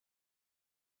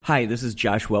Hi, this is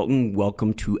Josh Welton.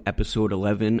 Welcome to episode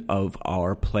 11 of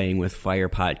our Playing with Fire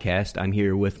podcast. I'm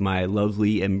here with my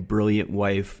lovely and brilliant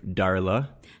wife, Darla.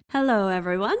 Hello,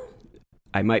 everyone.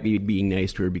 I might be being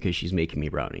nice to her because she's making me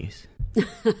brownies.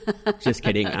 Just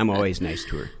kidding. I'm always nice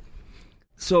to her.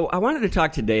 So I wanted to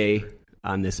talk today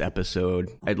on this episode.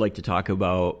 I'd like to talk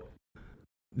about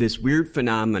this weird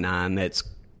phenomenon that's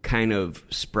kind of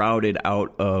sprouted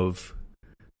out of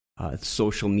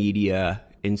social media,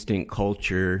 instant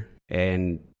culture,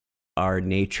 and our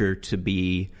nature to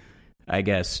be, I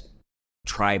guess,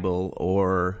 tribal,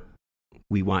 or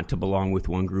we want to belong with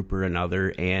one group or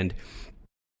another. And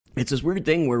it's this weird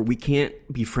thing where we can't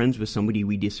be friends with somebody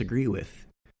we disagree with.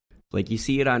 Like, you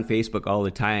see it on Facebook all the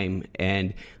time.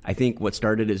 And I think what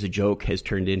started as a joke has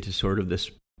turned into sort of this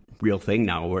real thing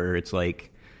now, where it's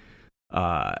like,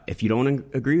 if you don't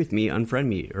agree with me, unfriend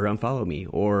me or unfollow me,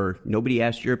 or nobody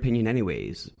asked your opinion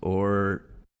anyways, or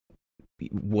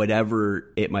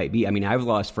whatever it might be. I mean, I've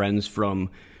lost friends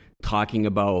from talking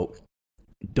about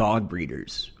dog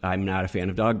breeders. I'm not a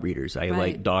fan of dog breeders. I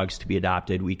like dogs to be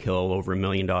adopted. We kill over 1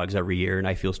 million dogs every year, and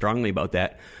I feel strongly about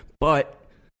that. But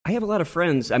I have a lot of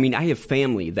friends. I mean, I have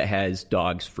family that has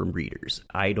dogs from breeders.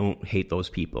 I don't hate those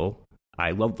people.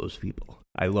 I love those people.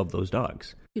 I love those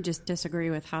dogs. You just disagree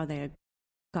with how they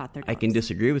got their dogs. I can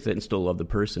disagree with it and still love the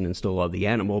person and still love the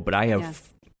animal, but I have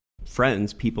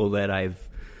friends, people that I've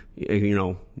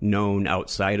known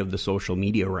outside of the social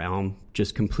media realm,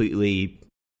 just completely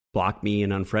block me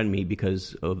and unfriend me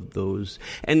because of those.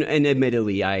 And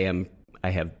admittedly, I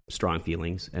have strong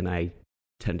feelings, and I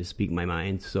tend to speak my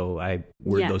mind, so I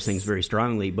word those things very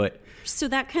strongly. But so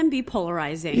that can be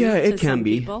polarizing. Yeah, it to can some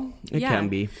be. People. It can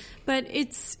be. But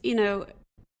it's,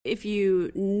 if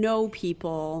you know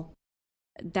people,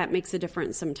 that makes a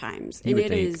difference sometimes. And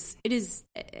it is,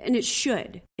 and it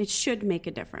should make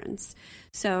a difference.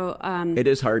 So it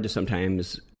is hard to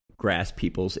sometimes grasp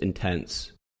people's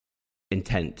intent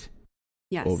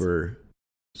over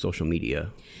social media.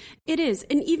 It is.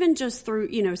 And even just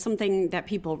through, something that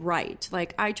people write.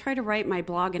 Like, I try to write my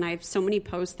blog, and I have so many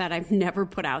posts that I've never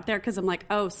put out there because I'm like,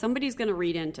 oh, somebody's going to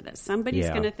read into this. Somebody's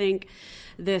going to think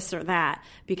this or that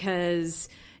because,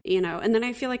 and then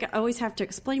I feel like I always have to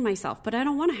explain myself, but I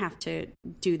don't want to have to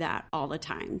do that all the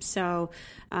time. So,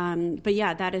 but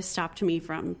yeah, that has stopped me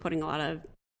from putting a lot of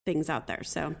things out there.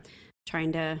 So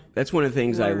trying to... That's one of the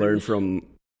things I learned from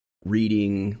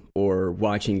reading or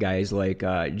watching guys like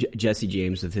Jesse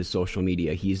James with his social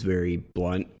media. He's very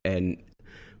blunt, and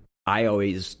I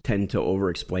always tend to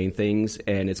over-explain things,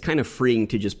 and it's kind of freeing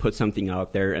to just put something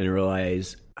out there and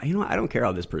realize, I don't care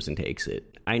how this person takes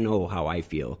it. I know how I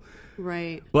feel.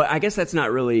 Right. But I guess that's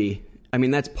not really,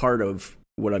 that's part of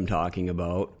what I'm talking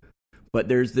about. But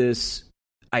there's this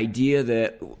idea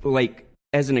that, like,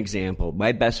 as an example,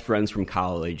 my best friends from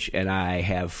college and I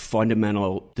have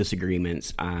fundamental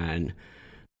disagreements on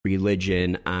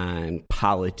religion, on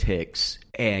politics,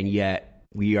 and yet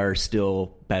we are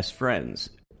still best friends.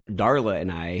 Darla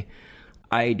and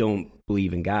I don't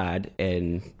believe in God,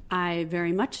 and I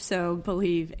very much so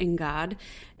believe in God,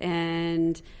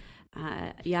 and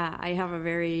I have a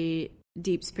very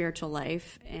deep spiritual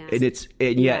life,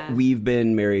 and yet we've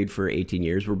been married for 18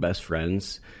 years. We're best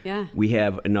friends. Yeah, we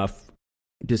have enough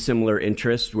dissimilar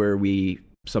interests where we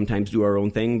sometimes do our own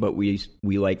thing, but we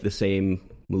like the same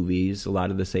movies, a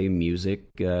lot of the same music.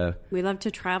 We love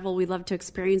to travel. We love to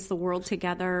experience the world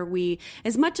together.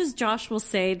 As much as Josh will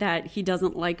say that he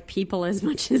doesn't like people as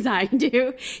much as I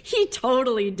do, he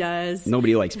totally does.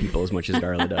 Nobody likes people as much as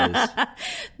Darla does.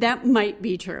 That might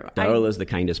be true. Darla is the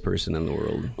kindest person in the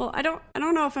world. Well, I don't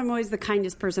know if I'm always the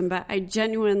kindest person, but I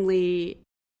genuinely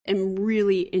am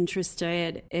really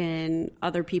interested in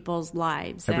other people's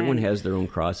lives. Everyone has their own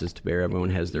crosses to bear. Everyone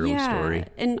has their own story.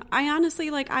 And I honestly,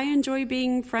 I enjoy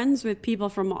being friends with people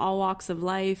from all walks of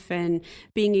life and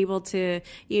being able to,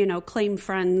 claim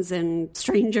friends and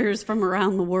strangers from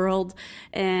around the world.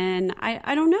 And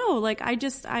I don't know,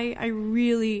 I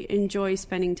really enjoy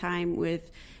spending time with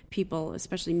people,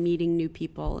 especially meeting new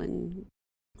people and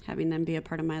having them be a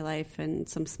part of my life in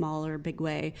some small or big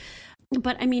way.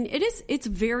 But it's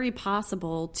very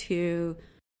possible to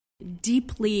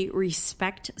deeply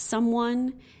respect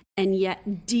someone and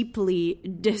yet deeply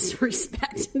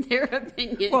disrespect their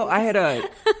opinions. Well, I had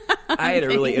a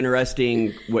really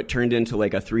interesting, what turned into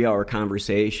like a 3-hour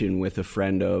conversation with a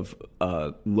friend of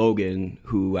Logan,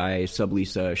 who I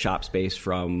sublease a shop space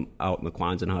from out in the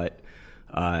Quonset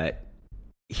hut.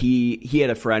 He had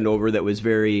a friend over that was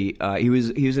very he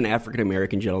was an African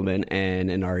American gentleman and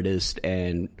an artist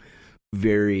and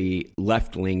very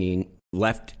left leaning.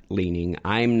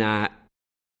 I'm not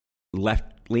left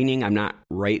leaning. I'm not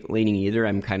right leaning either.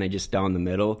 I'm kind of just down the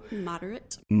middle.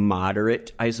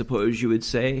 Moderate, I suppose you would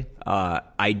say.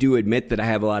 I do admit that I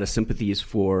have a lot of sympathies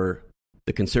for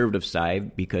the conservative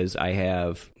side because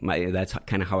that's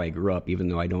kind of how I grew up, even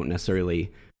though I don't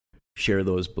necessarily share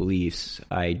those beliefs.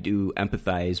 I do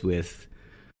empathize with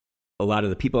a lot of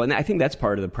the people. And I think that's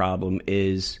part of the problem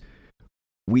is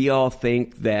we all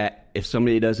think that if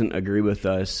somebody doesn't agree with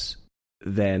us,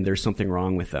 then there's something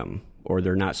wrong with them, or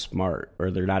they're not smart,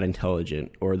 or they're not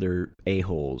intelligent, or they're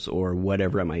a-holes, or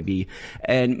whatever it might be.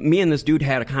 And me and this dude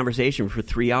had a conversation for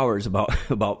 3 hours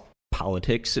about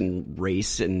politics and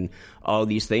race and all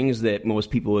these things that most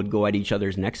people would go at each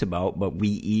other's necks about. But we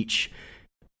each,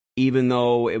 even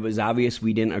though it was obvious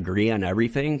we didn't agree on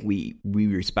everything, we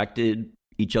respected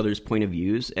each other's point of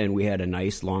views, and we had a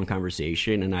nice long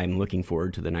conversation. And I'm looking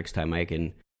forward to the next time I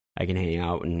can hang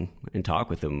out and talk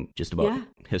with him just about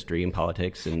history and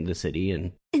politics and the city.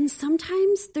 And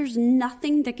sometimes there's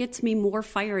nothing that gets me more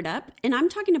fired up. And I'm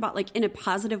talking about like in a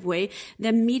positive way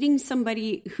than meeting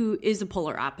somebody who is a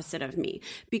polar opposite of me,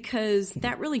 because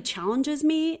that really challenges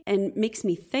me and makes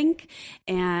me think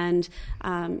and,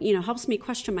 helps me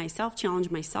question myself,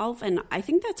 challenge myself. And I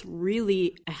think that's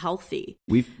really healthy.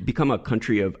 We've become a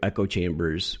country of echo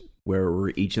chambers where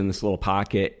we're each in this little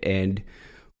pocket, and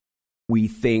we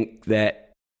think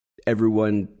that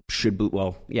everyone should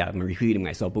I'm repeating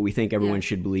myself, but we think everyone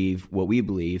should believe what we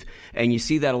believe. And you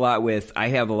see that a lot I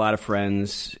have a lot of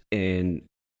friends on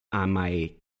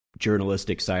my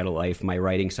journalistic side of life, my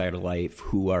writing side of life,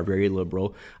 who are very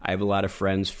liberal. I have a lot of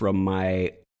friends from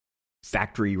my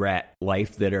factory rat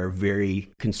life that are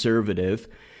very conservative.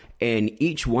 And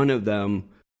each one of them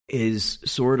is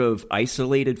sort of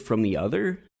isolated from the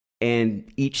other.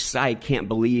 And each side can't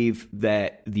believe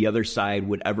that the other side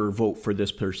would ever vote for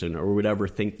this person or would ever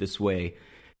think this way.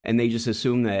 And they just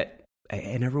assume that,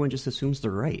 and everyone just assumes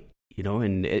they're right,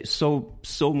 and so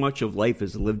much of life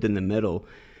is lived in the middle.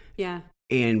 Yeah.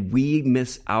 And we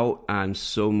miss out on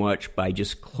so much by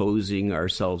just closing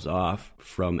ourselves off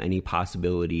from any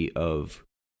possibility of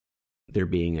there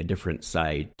being a different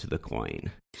side to the coin.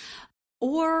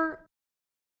 Or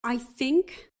I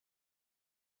think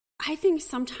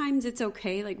sometimes it's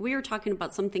okay. Like we were talking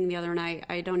about something the other night.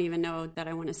 I don't even know that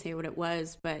I want to say what it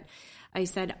was, but I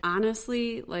said,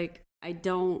 honestly, like I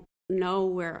don't know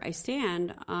where I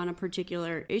stand on a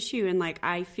particular issue. And like,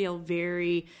 I feel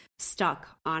very stuck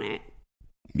on it.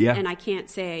 Yeah. And I can't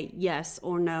say yes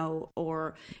or no,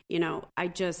 or,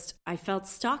 I felt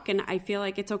stuck, and I feel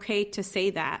like it's okay to say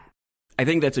that. I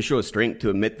think that's a show of strength to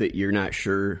admit that you're not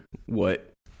sure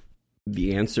what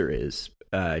the answer is.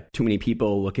 Too many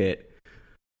people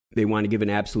they want to give an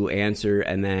absolute answer,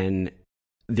 and then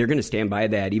they're going to stand by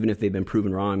that even if they've been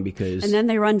proven wrong, and then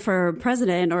they run for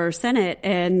president or Senate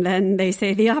and then they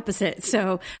say the opposite.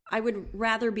 So I would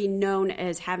rather be known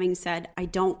as having said, I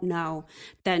don't know,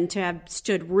 than to have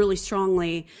stood really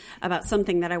strongly about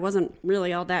something that I wasn't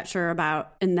really all that sure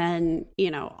about. And then,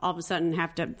 all of a sudden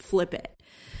have to flip it.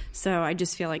 So I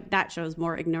just feel like that shows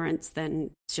more ignorance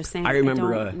than just saying I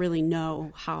don't really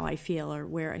know how I feel or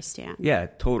where I stand. Yeah,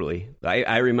 totally.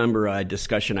 I remember a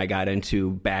discussion I got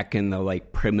into back in the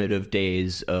primitive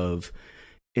days of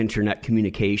internet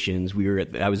communications.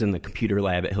 I was in the computer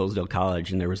lab at Hillsdale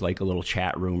College, and there was a little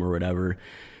chat room or whatever.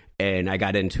 And I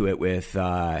got into it with,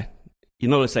 you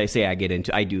notice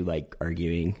I do like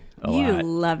arguing a lot. You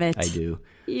love it. I do.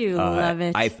 You love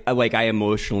it. I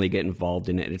emotionally get involved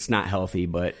in it. It's not healthy,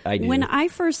 but I do. When I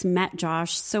first met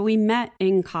Josh, so we met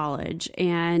in college,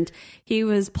 and he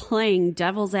was playing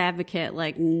devil's advocate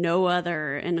like no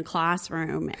other in the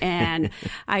classroom. And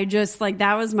I just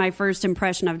that was my first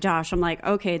impression of Josh. I'm like,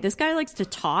 okay, this guy likes to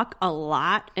talk a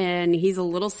lot, and he's a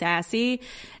little sassy,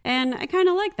 and I kind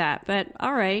of like that. But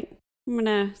all right. I'm going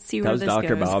to see where this goes. That was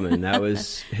Dr. Bauman. That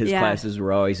was his classes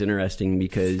were always interesting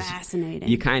because fascinating.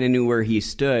 You kind of knew where he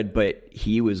stood, but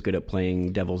he was good at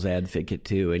playing devil's advocate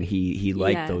too, and he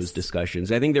liked those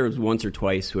discussions. I think there was once or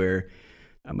twice where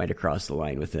I might have crossed the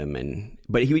line with him,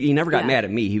 but he never got mad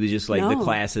at me. He was just like, the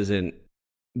class isn't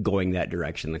going that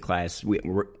direction. The class,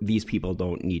 these people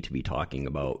don't need to be talking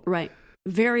about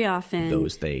very often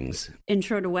those things.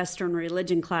 Intro to Western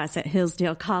Religion class at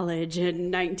Hillsdale College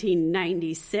in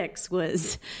 1996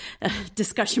 was a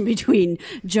discussion between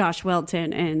Josh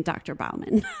Welton and Dr.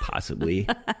 Bauman. Possibly.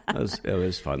 It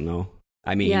was fun though.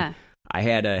 I mean, I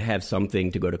had to have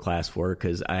something to go to class for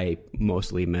because I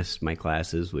mostly missed my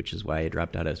classes, which is why I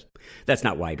dropped out of... That's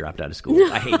not why I dropped out of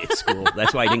school. I hated school.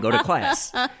 That's why I didn't go to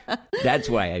class. That's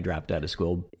why I dropped out of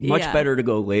school. Much better to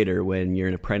go later when you're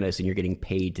an apprentice and you're getting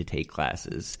paid to take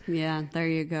classes. Yeah, there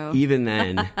you go. Even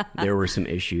then, there were some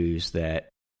issues that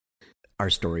our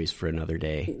stories for another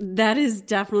day. That is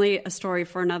definitely a story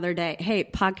for another day. Hey,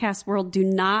 podcast world, do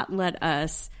not let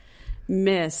us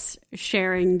miss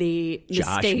sharing the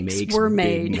Josh mistakes makes were big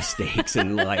made. mistakes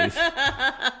in life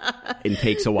and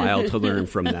takes a while to learn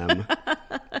from them.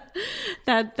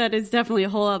 That is definitely a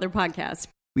whole other podcast.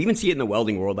 We even see it in the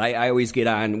welding world. I always get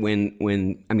on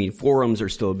when forums are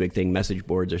still a big thing. Message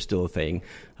boards are still a thing.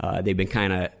 They've been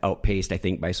kind of outpaced, I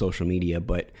think, by social media.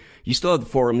 But you still have the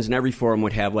forums, and every forum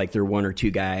would have like their one or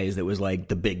two guys that was like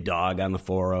the big dog on the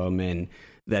forum. And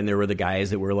then there were the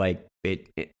guys that were like,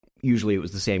 usually it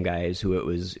was the same guys who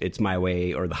it's my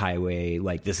way or the highway.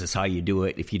 Like, this is how you do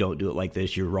it. If you don't do it like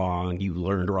this, you're wrong. You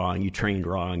learned wrong. You trained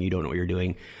wrong. You don't know what you're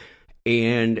doing.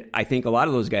 And I think a lot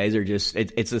of those guys are just,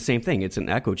 it's the same thing. It's an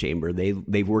echo chamber.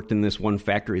 They've worked in this one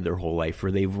factory their whole life,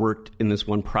 or they've worked in this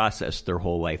one process their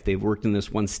whole life. They've worked in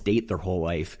this one state their whole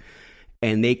life.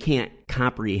 And they can't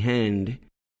comprehend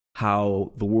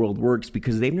how the world works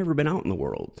because they've never been out in the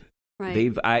world.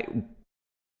 Right.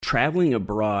 Traveling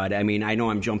abroad, I mean, I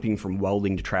know I'm jumping from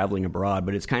welding to traveling abroad,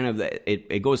 but it's kind of,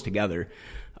 it goes together.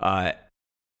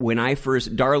 When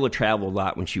Darla traveled a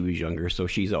lot when she was younger, so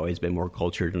she's always been more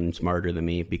cultured and smarter than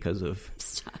me because of,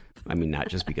 I mean, not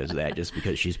just because of that, just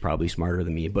because she's probably smarter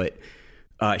than me, but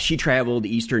she traveled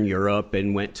Eastern Europe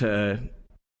and went to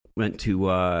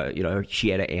she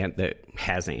had an aunt that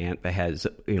has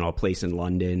a place in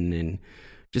London, and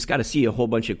just got to see a whole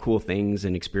bunch of cool things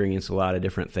and experience a lot of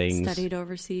different things. Studied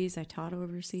overseas. I taught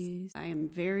overseas. I am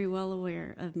very well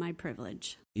aware of my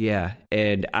privilege. Yeah.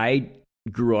 And I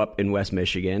grew up in West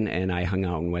Michigan, and I hung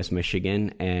out in West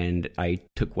Michigan, and I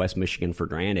took West Michigan for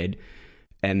granted.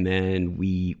 And then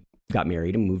we got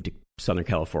married and moved to Southern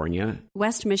California.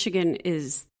 West Michigan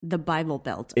is the Bible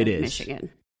Belt of Michigan.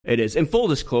 It is. And full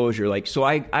disclosure, so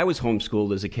I was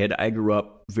homeschooled as a kid. I grew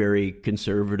up very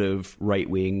conservative,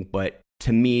 right-wing, but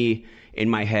to me,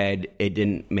 in my head, it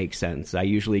didn't make sense. I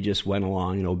usually just went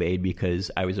along and obeyed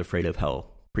because I was afraid of hell,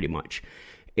 pretty much.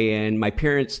 And my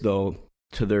parents, though,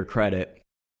 to their credit,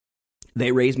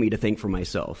 they raised me to think for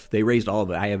myself. They raised all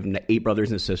of it. I have 8 brothers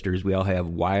and sisters. We all have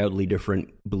wildly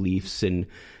different beliefs and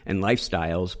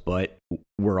lifestyles, but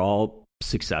we're all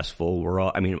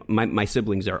successful. My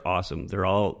siblings are awesome.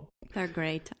 They're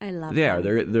great. I love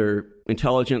them. They're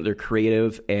intelligent, they're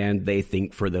creative, and they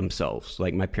think for themselves,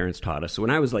 like my parents taught us. So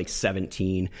when I was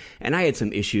 17, and I had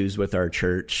some issues with our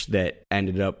church that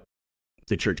ended up,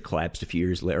 the church collapsed a few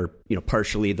years later,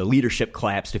 partially the leadership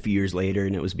collapsed a few years later,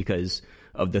 and it was because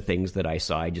of the things that I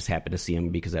saw. I just happened to see them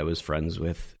because I was friends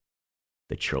with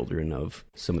the children of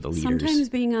some of the leaders. Sometimes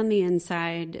being on the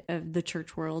inside of the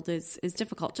church world is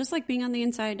difficult, just like being on the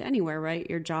inside anywhere, right?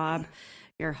 Your job,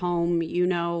 your home,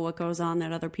 what goes on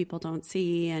that other people don't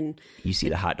see. And you see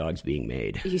the hot dogs being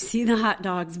made. You see the hot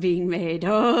dogs being made.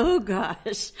 Oh,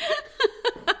 gosh.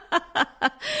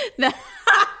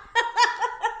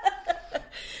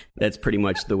 That's pretty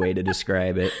much the way to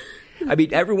describe it. I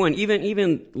mean, everyone,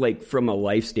 even from a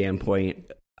life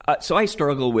standpoint, so I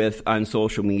struggle with on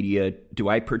social media, do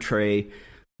I portray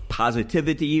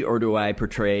positivity or do I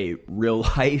portray real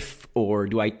life, or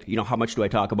do I, how much do I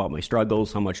talk about my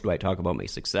struggles? How much do I talk about my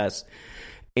success?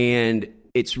 And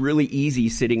it's really easy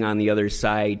sitting on the other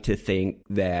side to think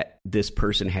that this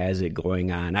person has it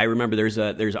going on. I remember there's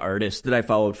an artist that I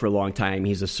followed for a long time.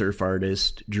 He's a surf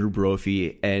artist, Drew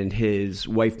Brophy, and his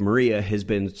wife Maria has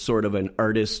been sort of an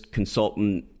artist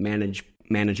consultant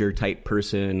manager type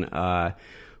person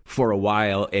for a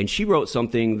while. And she wrote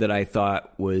something that I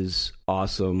thought was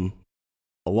awesome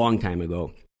a long time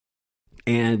ago.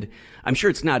 And I'm sure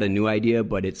it's not a new idea,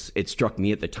 but it struck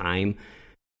me at the time.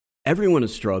 Everyone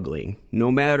is struggling.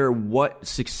 No matter what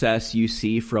success you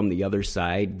see from the other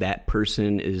side, that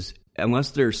person is, unless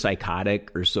they're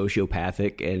psychotic or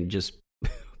sociopathic and just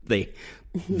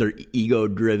they're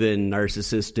ego-driven,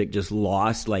 narcissistic, just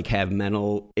lost, have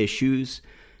mental issues,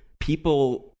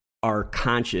 people are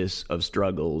conscious of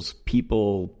struggles.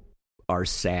 People are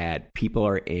sad. People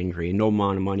are angry. And no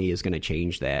amount of money is going to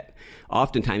change that.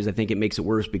 Oftentimes, I think it makes it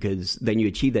worse because then you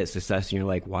achieve that success and you're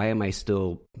like, why am I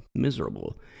still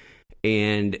miserable?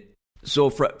 And so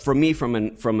for me, from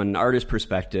an artist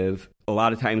perspective, a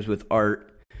lot of times with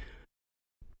art,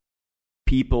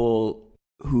 people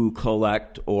who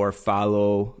collect or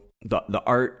follow the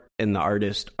art and the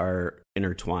artist are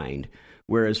intertwined.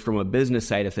 Whereas from a business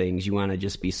side of things, you want to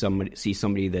just see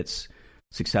somebody that's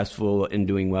successful and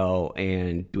doing well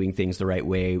and doing things the right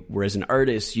way. Whereas an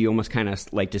artist, you almost kind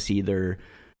of like to see their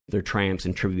triumphs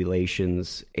and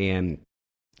tribulations. And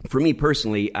for me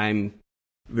personally, I'm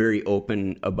very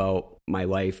open about my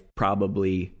life,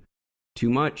 probably too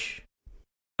much.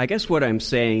 I guess what I'm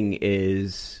saying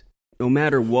is no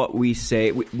matter what we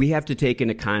say, we have to take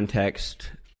into context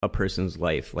a person's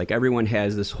life. Like, everyone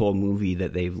has this whole movie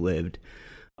that they've lived.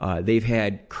 They've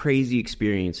had crazy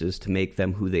experiences to make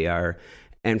them who they are.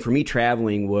 And for me,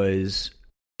 traveling was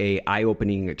a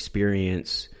eye-opening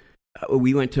experience.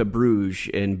 We went to Bruges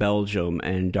in Belgium,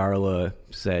 and Darla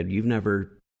said, "You've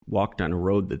never walked on a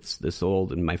road that's this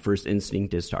old." And my first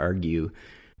instinct is to argue.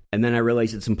 And then I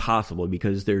realized it's impossible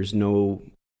because there's no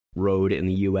road in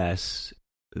the U.S.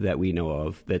 that we know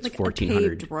of that's like 1400.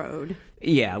 a paved road.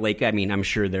 Yeah, like, I mean, I'm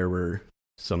sure there were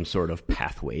some sort of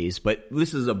pathways, but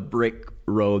this is a brick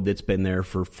road that's been there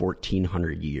for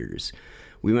 1400 years.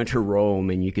 We went to Rome,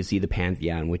 and you could see the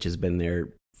Pantheon, which has been there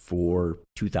for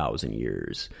 2,000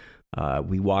 years.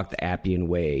 We walked the Appian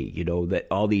Way, you know, that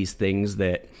all these things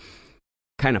that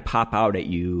kind of pop out at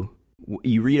you.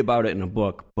 You read about it in a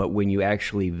book, but when you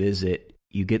actually visit,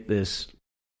 you get this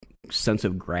sense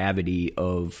of gravity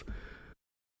of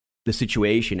the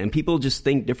situation, and people just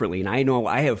think differently. And I know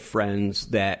I have friends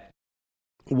that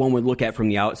one would look at from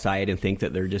the outside and think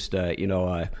that they're just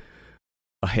a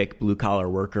hick blue collar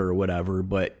worker or whatever,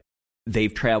 but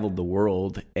they've traveled the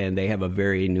world and they have a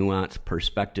very nuanced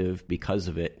perspective because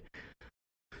of it.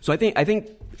 So I think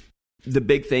the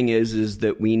big thing is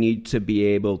that we need to be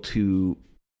able to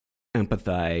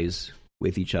empathize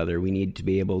with each other. We need to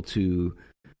be able to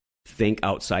think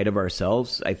outside of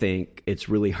ourselves. I think it's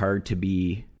really hard to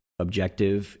be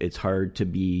objective. It's hard to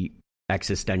be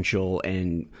existential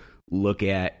and look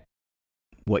at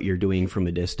what you're doing from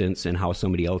a distance and how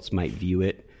somebody else might view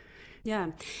it.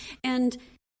 Yeah. And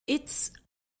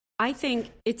I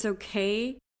think it's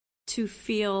okay to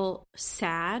feel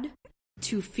sad,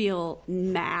 to feel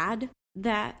mad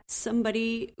that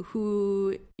somebody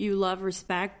who you love,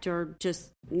 respect, or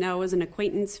just know as an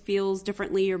acquaintance feels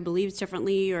differently or believes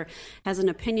differently or has an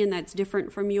opinion that's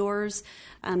different from yours,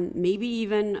 maybe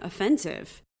even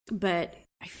offensive. But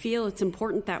I feel it's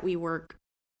important that we work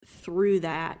through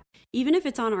that, even if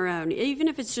it's on our own, even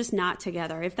if it's just not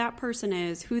together. If that person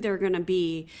is who they're going to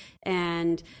be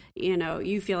and, you know,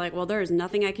 you feel like, well, there is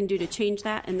nothing I can do to change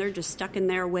that, and they're just stuck in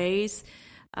their ways,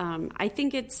 I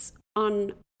think it's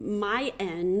on my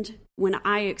end when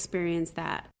I experience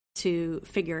that to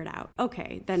figure it out.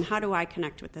 Okay, then how do I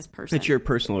connect with this person? It's your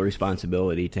personal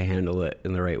responsibility to handle it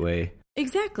in the right way.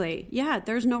 Exactly. Yeah,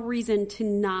 there's no reason to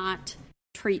not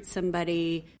treat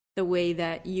somebody the way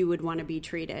that you would want to be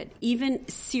treated. Even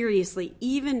seriously,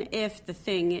 even if the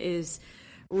thing is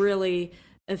really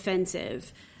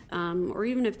offensive. Or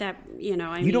even if that, you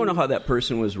don't know how that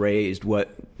person was raised, what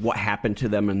happened to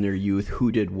them in their youth,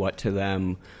 who did what to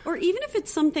them. Or even if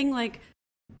it's something like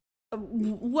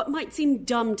what might seem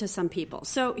dumb to some people.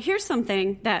 So here's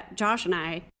something that Josh and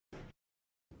I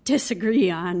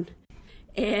disagree on.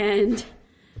 And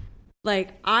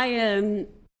like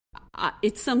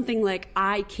it's something like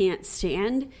I can't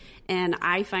stand. And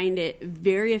I find it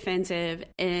very offensive,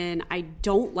 and I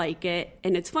don't like it.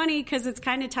 And it's funny because it's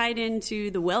kind of tied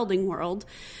into the welding world.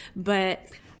 But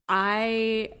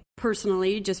I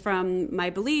personally, just from my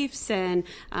beliefs, and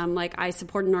I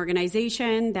support an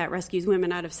organization that rescues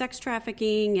women out of sex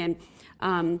trafficking.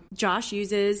 And Josh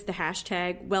uses the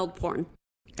hashtag weld porn.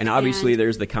 And obviously,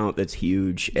 there's the account that's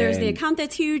huge. There's the account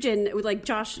that's huge, and like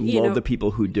Josh, love the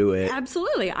people who do it.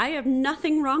 Absolutely, I have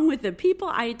nothing wrong with the people.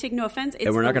 I take no offense.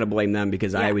 And we're not going to blame them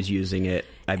because I was using it.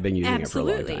 I've been using it for a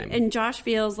long time. And Josh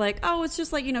feels like, oh, it's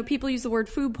just like people use the word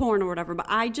food porn or whatever. But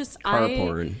car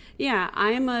porn. Yeah,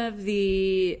 I am of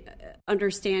the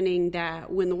understanding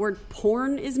that when the word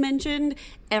porn is mentioned,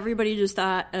 everybody just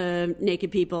thought of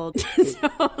naked people. So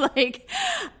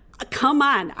come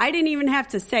on. I didn't even have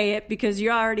to say it because you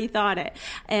already thought it.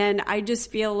 And I just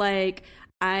feel like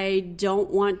I don't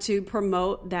want to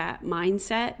promote that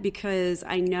mindset because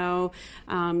I know,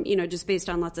 just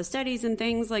based on lots of studies and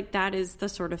things, like that is the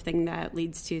sort of thing that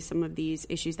leads to some of these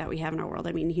issues that we have in our world.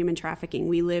 I mean, human trafficking.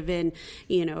 We live in,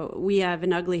 we have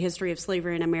an ugly history of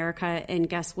slavery in America, and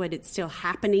guess what? It's still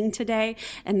happening today.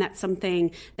 And that's something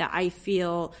that I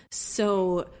feel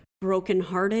so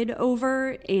brokenhearted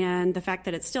over, and the fact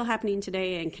that it's still happening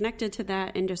today and connected to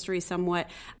that industry somewhat,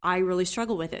 I really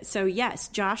struggle with it. So yes,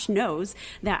 Josh knows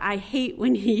that I hate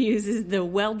when he uses the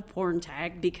weld porn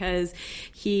tag because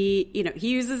he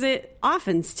uses it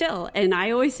often still, and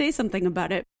I always say something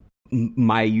about it.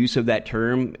 My use of that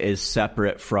term is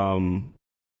separate from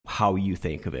how you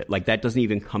think of it. Like that doesn't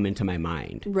even come into my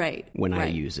mind when I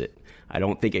use it. I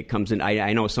don't think it comes in.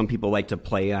 I know some people like to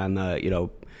play on the,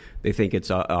 they think it's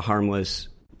a harmless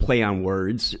play on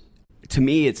words. To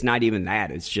me, it's not even that.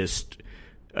 It's just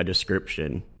a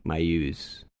description I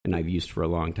use, and I've used for a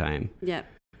long time. Yeah.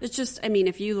 It's just,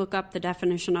 if you look up the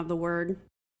definition of the word,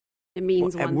 It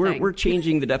means one we're, thing. We're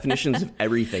changing the definitions of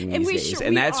everything And these days. we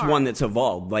And that's are. one that's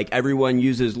evolved. Like everyone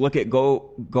uses,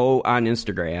 go on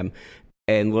Instagram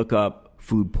and look up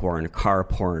food porn, car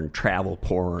porn, travel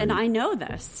porn. And I know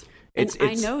this.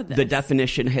 I know this. The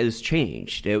definition has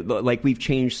changed. Like we've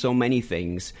changed so many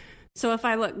things. So if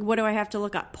I look, what do I have to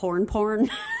look up? Porn?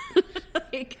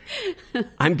 Like,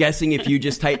 I'm guessing if you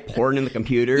just type porn in the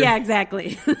computer. yeah,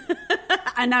 exactly.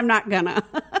 And I'm not gonna.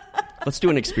 Let's do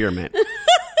an experiment.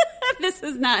 This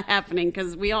is not happening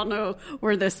because we all know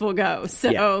where this will go. So,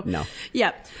 Yeah, no.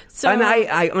 Yeah. So, And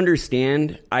I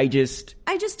understand. I just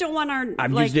don't want our.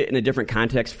 I've used it in a different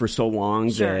context for so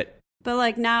long Sure. that But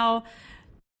like now,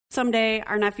 someday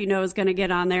our nephew Noah is going to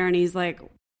get on there and he's like,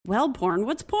 well, porn,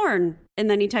 what's porn? And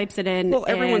then he types it in. well,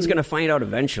 everyone's and- going to find out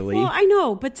eventually. Well, I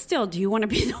know, but still, do you want to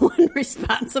be the one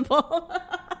responsible?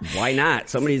 Why not?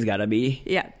 Somebody's got to be.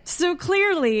 Yeah. So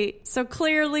clearly,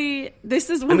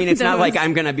 this is one I mean, it's of not those- like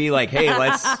I'm going to be like, hey,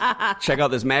 let's check out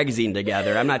this magazine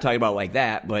together. I'm not talking about like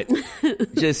that, but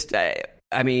just,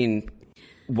 I mean,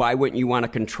 why wouldn't you want to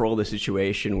control the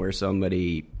situation where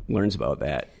somebody learns about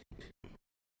that?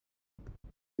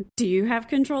 Do you have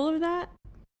control of that?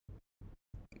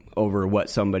 Over what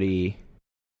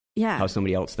how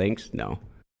somebody else thinks? No.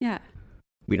 Yeah.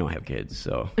 We don't have kids,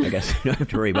 so I guess we don't have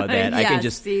to worry about that. I Yeah, can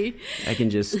just see?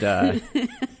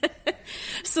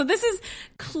 So this is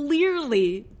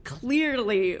clearly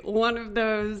one of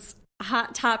those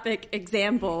hot topic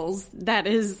examples that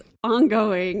is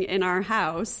ongoing in our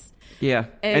house. Yeah.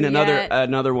 And And yet-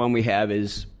 another one we have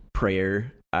is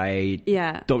prayer. I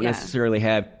don't necessarily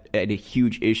have a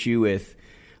huge issue with,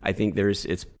 I think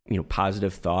it's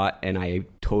positive thought, and I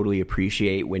totally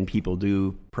appreciate when people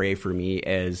do pray for me,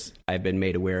 as I've been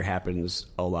made aware happens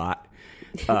a lot.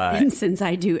 And since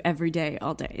I do every day,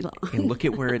 all day long. And look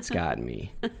at where it's gotten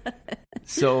me.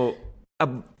 So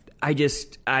I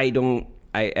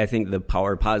think the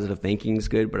power of positive thinking is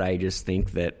good, but I just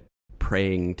think that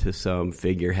praying to some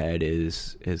figurehead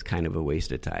is kind of a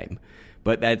waste of time.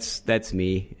 But that's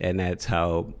me, and that's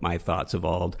how my thoughts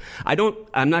evolved.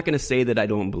 I'm not going to say that I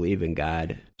don't believe in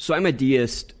God. So I'm a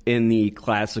deist in the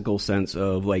classical sense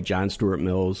of like John Stuart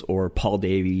Mills or Paul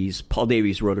Davies. Paul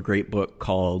Davies wrote a great book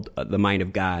called The Mind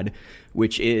of God,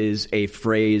 which is a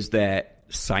phrase that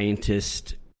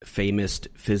scientist, famous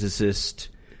physicist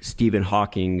Stephen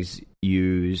Hawking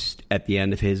used at the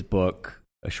end of his book,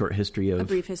 A Brief History of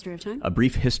Time. A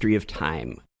Brief History of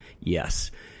Time, yes.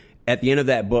 At the end of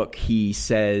that book, he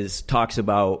talks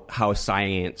about how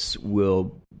science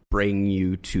will bring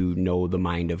you to know the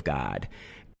mind of God.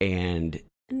 And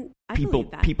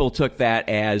people took that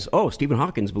as, oh, Stephen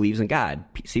Hawking believes in God.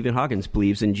 Stephen Hawking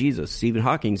believes in Jesus. Stephen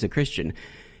Hawking's a Christian.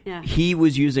 Yeah. He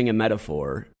was using a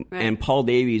metaphor, right. and Paul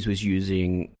Davies was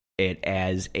using it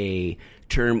as a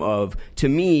term of, to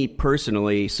me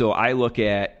personally, so I look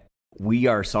at, we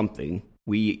are something,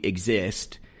 we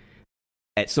exist.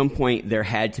 At some point, there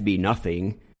had to be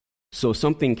nothing. So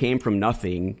something came from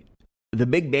nothing. The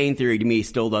Big Bang Theory to me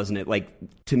still doesn't it. Like,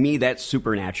 to me, that's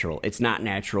supernatural. It's not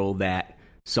natural that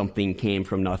something came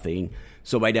from nothing.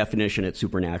 So by definition, it's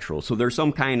supernatural. So there's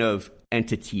some kind of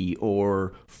entity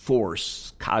or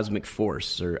force, cosmic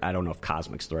force, or I don't know if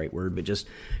cosmic's the right word, but just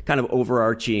kind of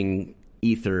overarching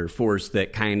ether force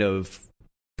that kind of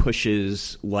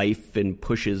pushes life and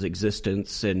pushes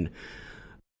existence. And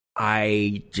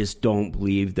I just don't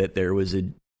believe that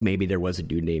maybe there was a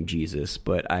dude named Jesus,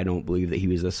 but I don't believe that he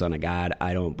was the Son of God.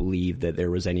 I don't believe that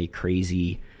there was any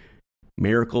crazy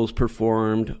miracles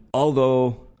performed,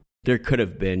 although there could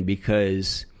have been,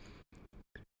 because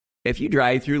if you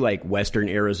drive through like western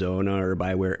Arizona or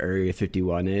by where Area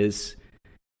 51 is,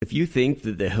 if you think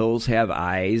that the hills have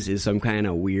eyes is some kind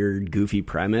of weird, goofy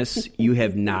premise, you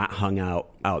have not hung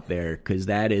out there, because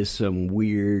that is some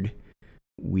weird.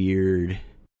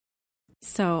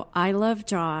 So I love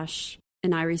Josh,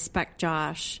 and I respect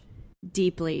Josh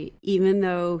deeply, even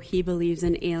though he believes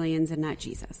in aliens and not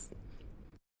Jesus.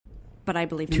 But I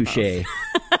believe in Touché.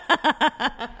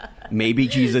 both. Maybe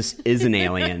Jesus is an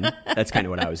alien. That's kind of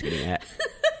what I was getting at.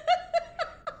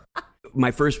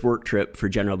 My first work trip for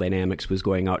General Dynamics was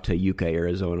going out to Yucca,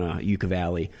 Arizona, Yucca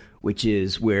Valley, which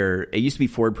is where it used to be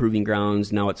Ford Proving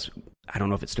Grounds. Now I don't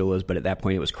know if it still is, but at that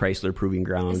point it was Chrysler Proving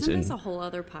Grounds. Isn't this a whole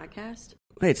other podcast?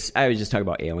 I was just talking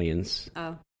about aliens.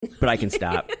 Oh. But I can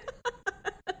stop.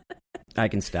 I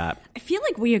feel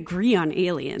like we agree on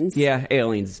aliens. Yeah,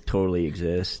 aliens totally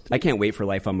exist. I can't wait for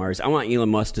life on Mars. I want Elon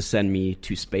Musk to send me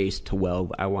to space to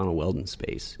weld. I want to weld in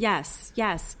space. Yes.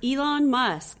 Elon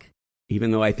Musk.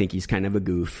 Even though I think he's kind of a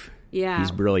goof. Yeah.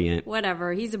 He's brilliant.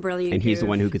 Whatever. He's a brilliant And goof. he's the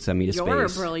one who could send me to You're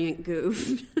space. a brilliant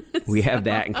goof. We have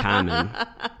that in common.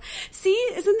 See,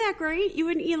 isn't that great? You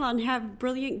and Elon have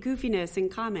brilliant goofiness in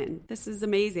common. This is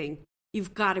amazing.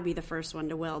 You've got to be the first one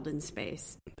to weld in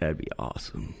space. That'd be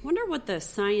awesome. Wonder what the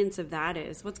science of that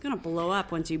is. What's going to blow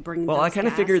up once you bring Well, those I kind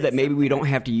of gases figure that maybe up we there? don't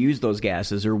have to use those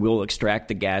gases, or we'll extract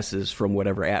the gases from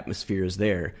whatever atmosphere is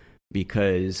there.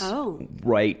 Because,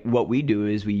 right, what we do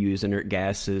is we use inert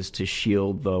gases to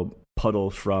shield the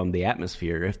puddle from the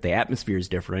atmosphere. If the atmosphere is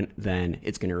different, then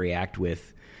it's going to react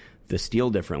with the steel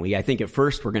differently. I think at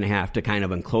first we're going to have to kind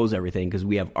of enclose everything because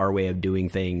we have our way of doing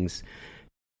things.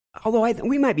 Although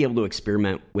we might be able to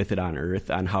experiment with it on Earth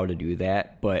on how to do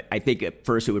that. But I think at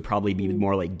first it would probably be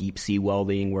more like deep sea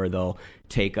welding, where they'll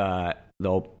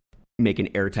make an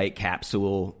airtight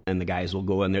capsule and the guys will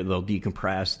go in there, they'll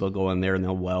decompress, they'll go in there and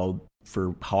they'll weld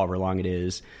for however long it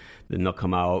is. Then they'll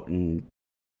come out and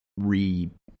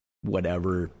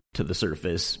whatever to the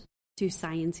surface. Do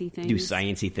sciencey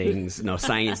things. No,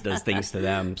 science does things to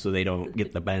them so they don't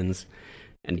get the bends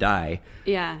and die.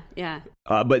 Yeah.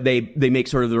 But they make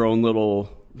sort of their own little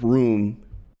room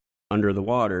under the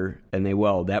water and they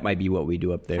weld. That might be what we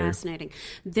do up there. Fascinating.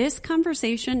 This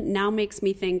conversation now makes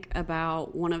me think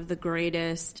about one of the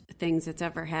greatest things that's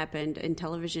ever happened in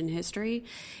television history.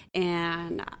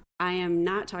 And I am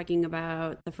not talking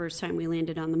about the first time we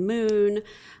landed on the moon.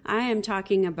 I am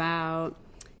talking about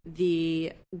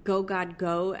the Go God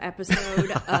Go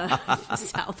episode of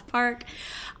South Park.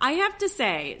 I have to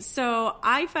say, so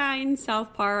I find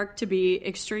South Park to be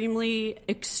extremely,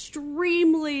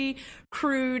 extremely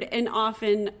crude and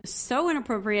often so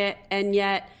inappropriate, and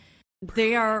yet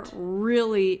they are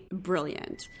really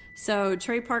brilliant. So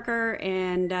Trey Parker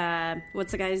and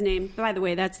what's the guy's name? By the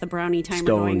way, that's the brownie timer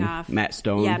going off. Matt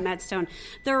Stone. Yeah, Matt Stone.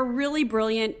 They're really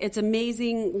brilliant. It's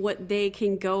amazing what they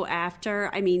can go after.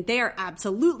 I mean, they are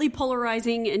absolutely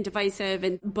polarizing and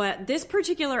divisive. But this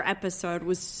particular episode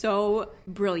was so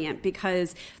brilliant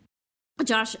because,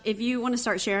 Josh, if you want to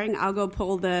start sharing, I'll go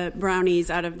pull the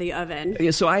brownies out of the oven.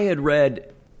 Yeah, so I had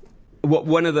read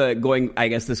I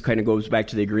guess this kind of goes back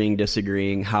to the agreeing,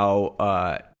 disagreeing,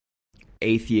 how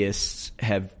atheists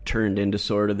have turned into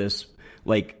sort of this,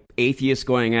 like, atheists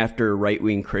going after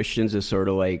right-wing Christians is sort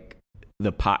of like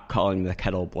the pot calling the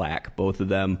kettle black. Both of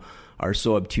them are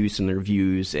so obtuse in their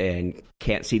views and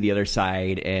can't see the other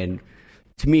side. And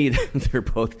to me, they're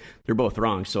both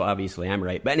wrong. So obviously I'm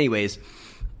right. But anyways,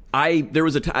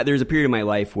 there's a period of my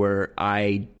life where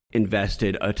I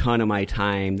invested a ton of my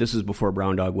time. This is before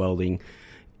Brown Dog Welding,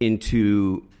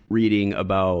 into reading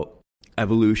about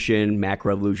evolution,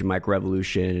 macroevolution,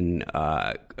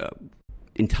 microevolution,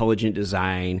 intelligent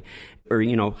design, or,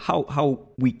 you know, how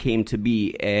we came to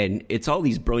be. And it's all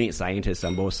these brilliant scientists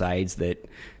on both sides that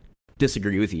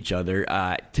disagree with each other.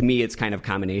 To me, it's kind of a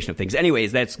combination of things.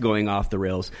 Anyways, that's going off the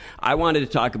rails. I wanted to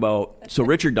talk about, so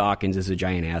Richard Dawkins is a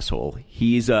giant asshole.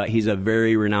 He's a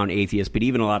very renowned atheist, but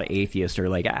even a lot of atheists are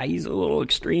like, he's a little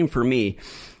extreme for me.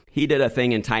 He did a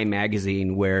thing in Time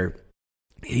magazine where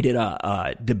he did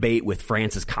a debate with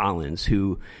Francis Collins,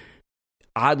 who,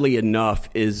 oddly enough,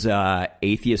 is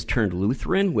atheist turned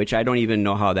Lutheran, which I don't even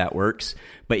know how that works.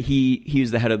 But he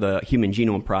was the head of the Human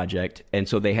Genome Project, and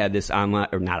so they had this online,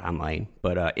 or not online,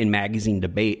 but in magazine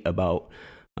debate about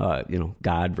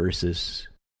God versus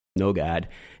no God.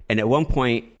 And at one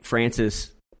point,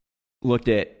 Francis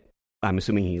I'm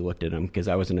assuming he looked at him because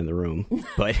I wasn't in the room,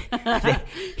 but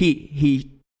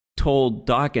he told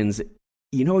Dawkins,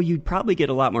 you'd probably get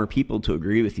a lot more people to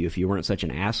agree with you if you weren't such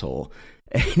an asshole.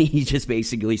 And he just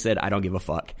basically said, I don't give a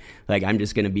fuck. Like, I'm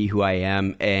just going to be who I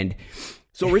am. And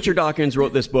so Richard Dawkins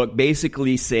wrote this book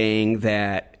basically saying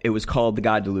that it was called The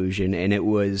God Delusion, and it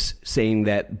was saying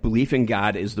that belief in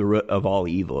God is the root of all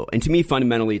evil. And to me,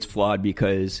 fundamentally, it's flawed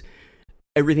because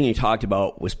everything he talked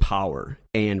about was power,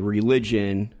 and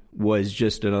religion was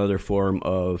just another form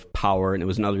of power, and it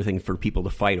was another thing for people to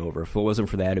fight over. If it wasn't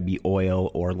for that, it'd be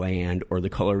oil or land or the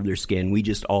color of their skin. We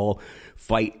just all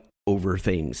fight over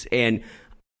things. And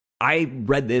I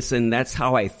read this, and that's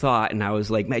how I thought, and I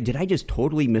was like, man, did I just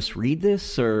totally misread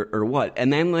this or what?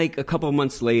 And then, like, a couple of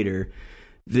months later,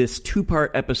 this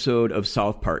 2-part episode of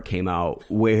South Park came out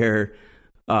where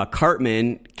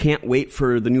Cartman can't wait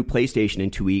for the new PlayStation in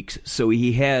 2 weeks, so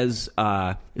he has,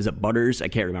 is it Butters? I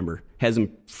can't remember. Has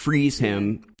him freeze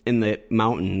him in the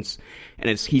mountains,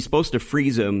 and he's supposed to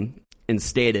freeze him in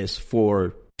status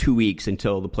for 2 weeks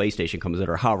until the PlayStation comes out,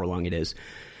 or however long it is.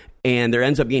 And there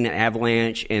ends up being an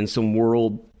avalanche, and some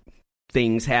world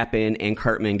things happen, and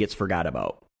Cartman gets forgot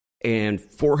about. And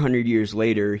 400 years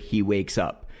later, he wakes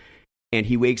up. And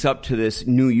he wakes up to this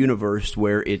new universe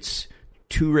where it's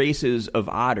two races of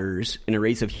otters and a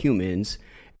race of humans,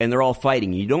 and they're all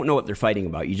fighting. You don't know what they're fighting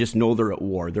about. You just know they're at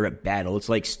war. They're at battle. It's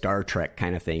like Star Trek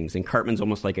kind of things. And Cartman's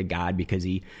almost like a god because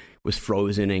he was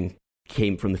frozen and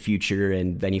came from the future,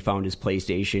 and then he found his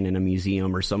PlayStation in a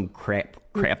museum or some crap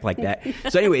like that.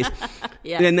 So anyways,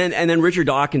 Yeah. and then Richard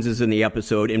Dawkins is in the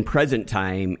episode in present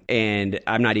time, and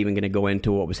I'm not even going to go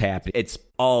into what was happening. It's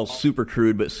all super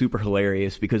crude but super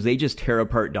hilarious because they just tear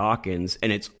apart Dawkins,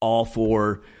 and it's all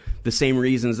for the same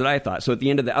reasons that I thought. So at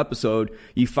the end of the episode,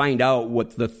 you find out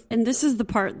what And this is the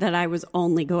part that I was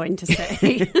only going to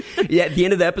say. yeah, at the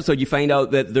end of the episode, you find out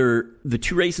that the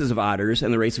two races of otters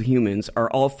and the race of humans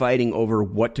are all fighting over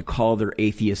what to call their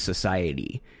atheist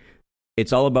society.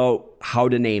 It's all about how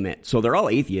to name it. So they're all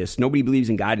atheists. Nobody believes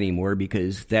in God anymore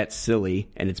because that's silly,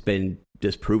 and it's been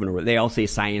disproven. They all say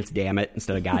science, damn it,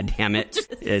 instead of God, damn it.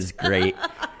 Is great.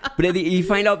 But you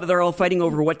find out that they're all fighting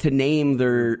over what to name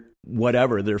their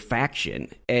faction.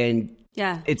 And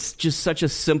Yeah. it's just such a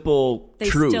simple They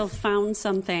truth. still found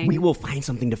something We will find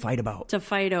something to fight about. to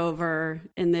fight over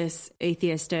in this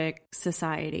atheistic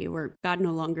society where God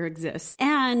no longer exists.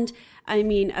 And I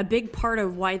mean, a big part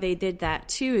of why they did that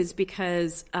too is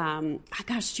because,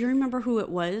 gosh, do you remember who it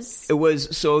was? It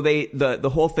was so the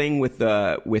whole thing with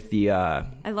the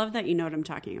I love that you know what I'm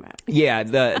talking about. yeah,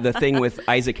 the thing with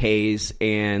Isaac Hayes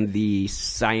and the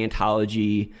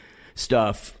Scientology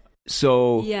stuff.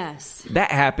 So Yes.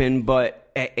 that happened,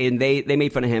 and they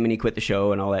made fun of him and he quit the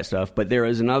show and all that stuff. But there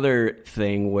was another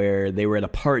thing where they were at a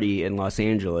party in Los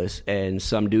Angeles and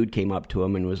some dude came up to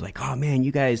him and was like, "Oh man,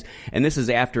 you guys," and this is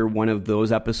after one of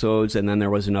those episodes, and then there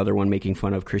was another one making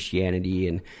fun of Christianity,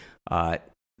 and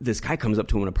this guy comes up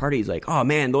to him at a party. He's like, "Oh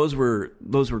man, those were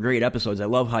great episodes. I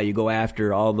love how you go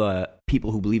after all the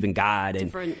people who believe in God and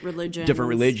Different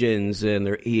religions.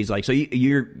 And he's like, so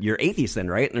you're atheist then,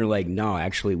 right?" And they're like, "No,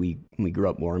 actually, we grew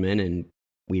up Mormon and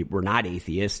we're not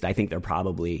atheist. I think they're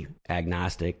probably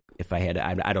agnostic. If I had,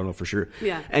 I don't know for sure."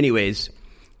 Yeah. Anyways,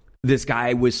 this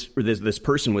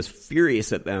person was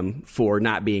furious at them for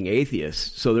not being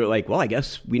atheists. So they're like, "Well, I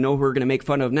guess we know who we're going to make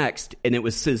fun of next." And it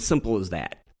was as simple as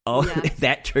that. Oh, Yeah.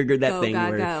 that triggered that Go, thing God,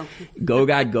 where go. Go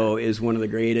God Go is one of the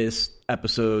greatest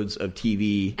episodes of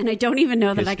TV. And I don't even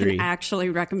know that I history. can actually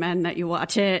recommend that you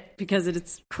watch it because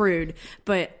it's crude.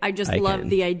 But I just I love can.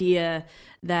 the idea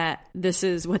that this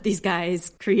is what these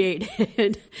guys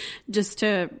created just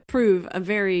to prove a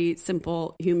very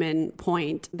simple human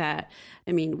point that,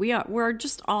 I mean, we're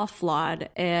just all flawed,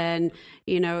 and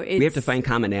we We have to find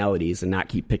commonalities and not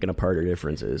keep picking apart our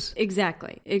differences.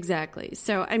 Exactly.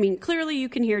 So, I mean, clearly you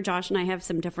can hear Josh and I have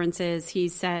some differences. He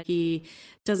said he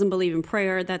doesn't believe in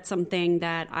prayer. That's something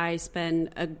that I spend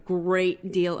a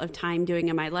great deal of time doing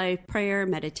in my life. Prayer,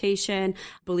 meditation,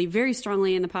 believe very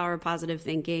strongly in the power of positive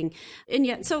thinking. And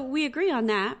yet, so we agree on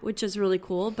that, which is really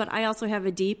cool. But I also have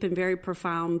a deep and very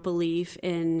profound belief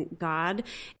in God.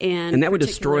 And that would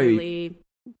destroy particularly-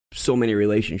 so many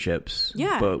relationships.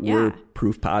 Yeah, But yeah. we're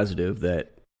proof positive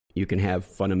that you can have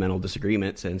fundamental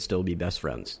disagreements and still be best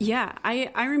friends. Yeah,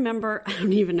 I remember, I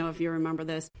don't even know if you remember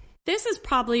this. This is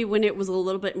probably when it was a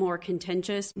little bit more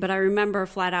contentious, but I remember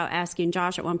flat out asking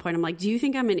Josh at one point, I'm like, "Do you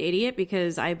think I'm an idiot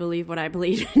because I believe what I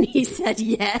believe?" And he said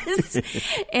yes.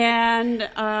 And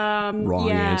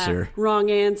Wrong answer. Wrong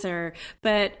answer.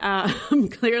 But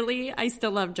clearly I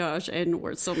still love Josh and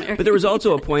we're still married. But there was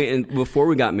also a point before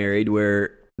we got married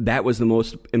where that was the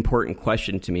most important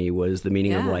question to me, was the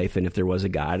meaning of Yeah. life and if there was a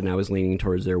God. And I was leaning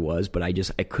towards there was, but I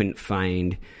couldn't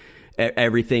find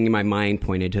everything in my mind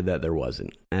pointed to that there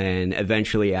wasn't. And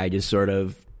eventually I just sort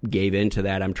of gave into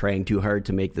that. I'm trying too hard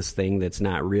to make this thing that's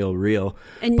not real.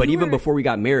 And But you even were- before we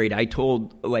got married, I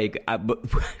told,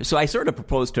 so I sort of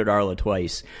proposed to Darla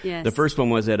twice. Yes. The first one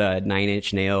was at a Nine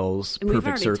Inch Nails and we've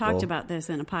Perfect already Circle. talked about this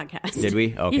in a podcast. Did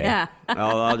we? Okay. Yeah.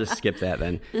 I'll just skip that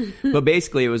then. But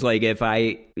basically, it was like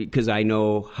because I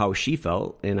know how she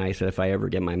felt, and I said, if I ever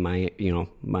get my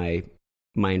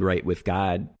mind right with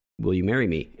God, will you marry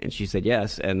me? And she said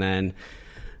yes, and then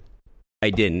I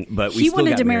didn't. But we He still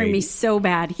wanted got to marry married. me so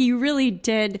bad. He really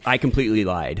did. I completely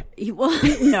lied.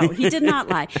 No, he did not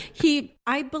lie.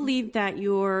 I believe that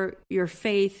your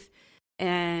faith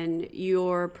and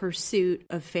your pursuit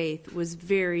of faith was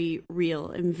very real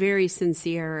and very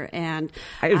sincere. And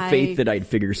I had faith that I'd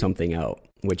figure something out,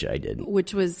 which I didn't.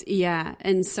 which was, yeah.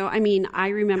 And so, I mean, I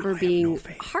remember being no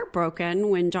faith. heartbroken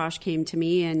when Josh came to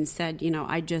me and said,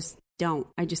 I just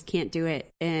can't do it.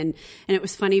 And it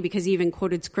was funny because he even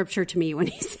quoted scripture to me when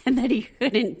he said that he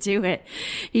couldn't do it.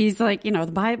 He's like, the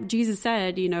Bible, Jesus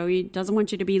said, he doesn't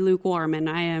want you to be lukewarm, and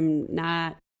I am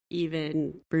not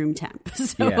even room temp.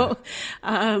 So,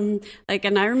 and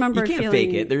I remember you can't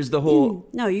feeling, fake it. There's the whole...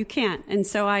 No, you can't. And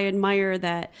so I admire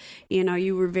that,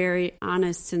 you were very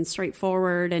honest and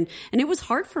straightforward. And it was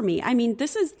hard for me. I mean,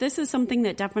 this is something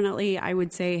that definitely I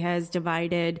would say has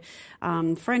divided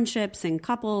friendships and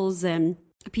couples and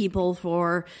people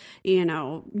for,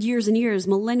 years and years,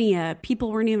 millennia.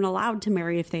 People weren't even allowed to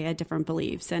marry if they had different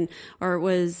beliefs, or it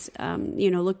was,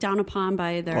 looked down upon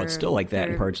by their... Oh, it's still like that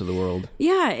in parts of the world.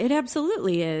 Yeah, it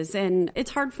absolutely is. And it's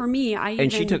hard for me.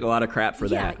 She took a lot of crap for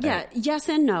that. Yeah, yes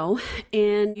and no.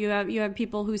 And you have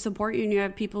people who support you, and you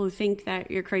have people who think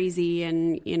that you're crazy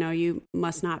and, you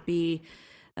must not be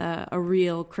a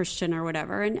real Christian or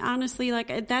whatever. And honestly,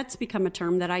 that's become a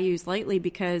term that I use lightly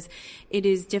because it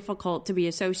is difficult to be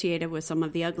associated with some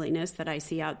of the ugliness that I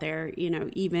see out there,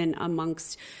 even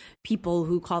amongst people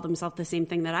who call themselves the same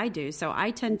thing that I do. So I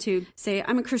tend to say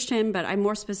I'm a Christian, but I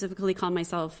more specifically call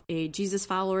myself a Jesus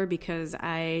follower because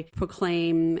I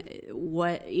proclaim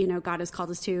what, God has called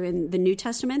us to in the New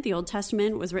Testament. The Old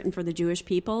Testament was written for the Jewish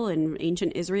people in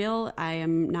ancient Israel. I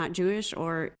am not Jewish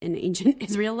or an ancient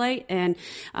Israelite, and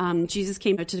Jesus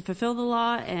came to fulfill the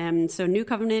law. And so New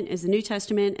Covenant is the New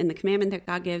Testament, and the commandment that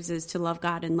God gives is to love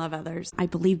God and love others. I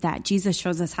believe that Jesus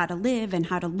shows us how to live and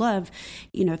how to love,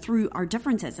 through our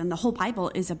differences. And the whole Bible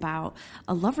is about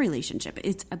a love relationship.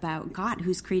 It's about God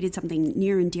who's created something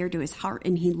near and dear to his heart,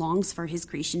 and he longs for his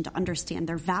creation to understand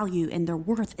their value and their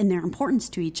worth and their importance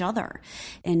to each other.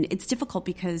 And it's difficult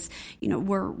because,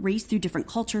 we're raised through different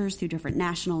cultures, through different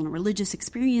national and religious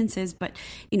experiences. But,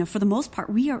 for the most part,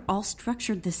 we are all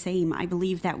structured the same. I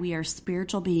believe that we are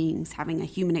spiritual beings having a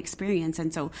human experience.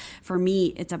 And so for me,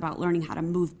 it's about learning how to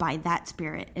move by that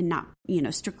spirit and not,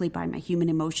 strictly by my human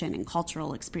emotion and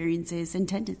cultural experiences and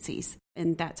tendencies.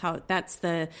 And that's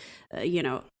the,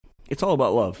 It's all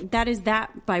about love. That is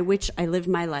that by which I live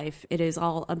my life. It is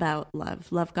all about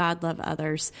love. Love God, love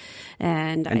others.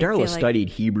 And Darla studied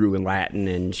Hebrew and Latin,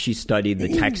 and she studied the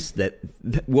text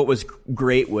what was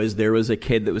great was there was a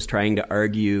kid that was trying to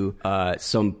argue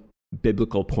some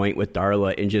biblical point with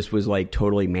Darla and just was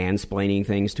totally mansplaining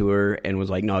things to her and was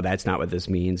like, no, that's not what this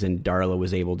means. And Darla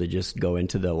was able to just go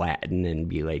into the Latin and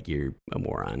be like, you're a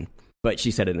moron. But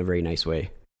she said it in a very nice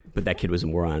way. But that kid was a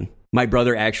moron. My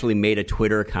brother actually made a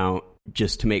Twitter account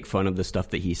just to make fun of the stuff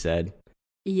that he said.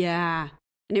 Yeah.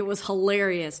 And it was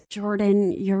hilarious.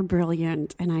 Jordan, you're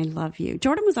brilliant, and I love you.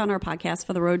 Jordan was on our podcast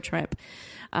for the road trip,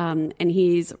 and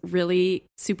he's really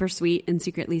super sweet and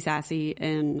secretly sassy,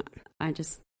 and I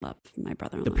just love my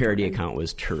brother-in-law. The parody Jordan. account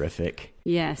was terrific.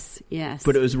 Yes.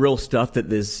 But it was real stuff that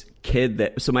this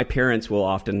kid so my parents will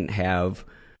often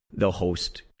they'll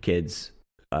host kids.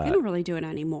 They don't really do it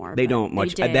anymore. They don't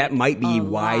much. That might be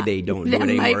why they don't do it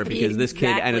anymore, because this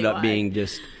kid ended up being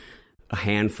just a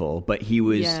handful. But he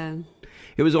was,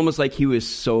 it was almost like he was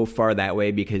so far that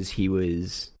way because he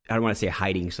was, I don't want to say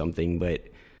hiding something, but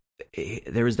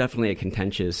there was definitely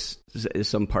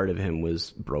some part of him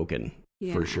was broken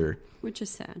for sure. Which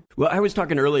is sad. Well, I was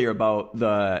talking earlier about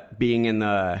being in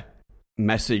the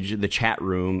chat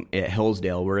room at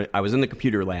Hillsdale, where I was in the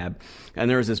computer lab, and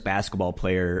there was this basketball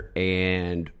player,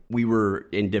 and we were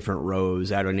in different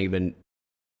rows. I don't even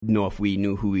know if we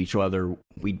knew who each other.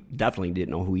 We definitely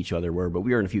didn't know who each other were, but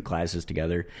we were in a few classes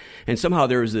together, and somehow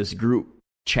there was this group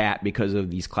chat because of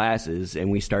these classes,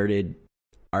 and we started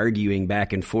arguing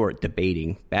back and forth,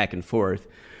 debating back and forth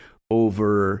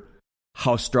over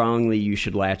how strongly you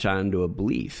should latch on to a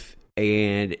belief.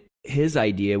 And his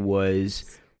idea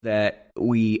was that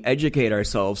we educate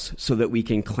ourselves so that we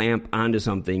can clamp onto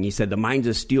something. He said, the mind's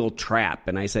a steel trap.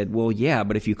 And I said, well, yeah,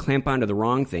 but if you clamp onto the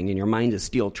wrong thing and your mind's a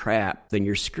steel trap, then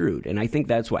you're screwed. And I think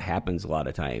that's what happens a lot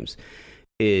of times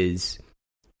is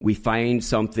we find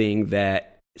something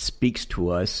that speaks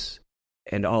to us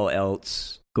and all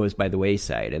else goes by the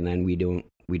wayside. And then we don't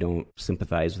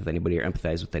sympathize with anybody or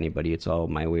empathize with anybody. It's all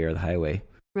my way or the highway.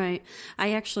 Right.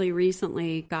 I actually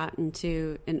recently got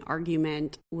into an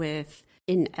argument with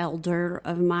an elder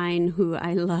of mine who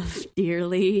I love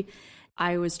dearly.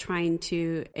 I was trying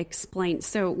to explain.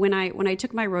 So when I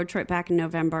took my road trip back in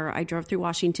November, I drove through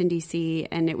Washington, D.C.,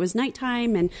 and it was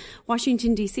nighttime, and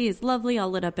Washington, D.C. is lovely,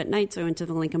 all lit up at night. So I went to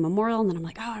the Lincoln Memorial, and then I'm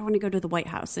like, oh, I want to go to the White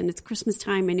House, and it's Christmas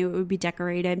time. I knew it would be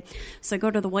decorated. So I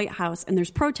go to the White House, and there's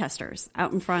protesters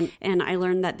out in front, and I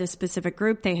learned that this specific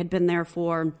group, they had been there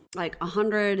for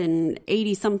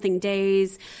 180-something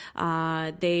days.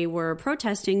 They were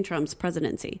protesting Trump's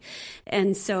presidency.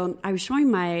 And so I was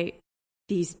showing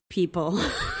these people.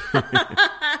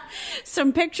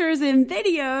 some pictures and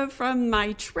video from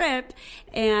my trip,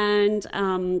 and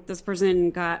this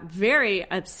person got very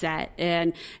upset,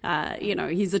 and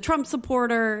he's a Trump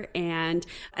supporter, and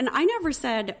I never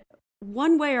said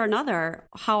one way or another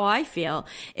how I feel.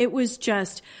 It was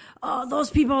just, oh,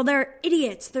 those people, they're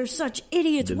idiots. They're such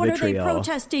idiots. The what vitriol. Are they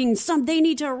protesting? They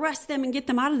need to arrest them and get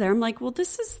them out of there. I'm like, well,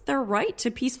 this is their right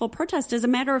to peaceful protest. As a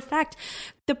matter of fact,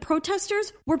 the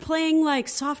protesters were playing like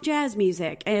soft jazz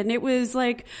music, and it was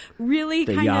like really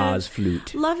the kind Yaz of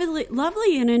flute.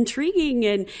 lovely and intriguing.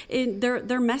 And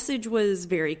their message was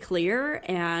very clear,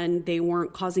 and they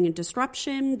weren't causing a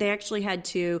disruption. They actually had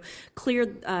to clear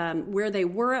where they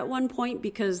were at one point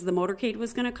because the motorcade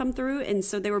was going to come through, and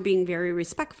so they were being very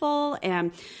respectful.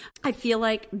 And I feel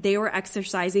like they were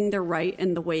exercising their right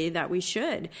in the way that we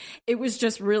should. It was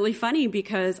just really funny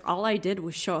because all I did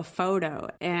was show a photo,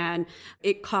 and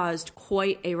it caused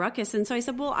quite a ruckus. And so I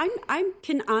said, well, I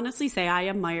can honestly say I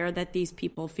admire that these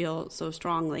people feel so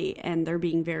strongly, and they're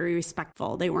being very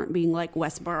respectful. They weren't being like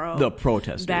Westboro, The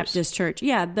protesters. Baptist Church.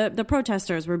 Yeah, the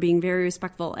protesters were being very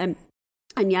respectful and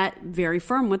yet very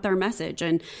firm with their message.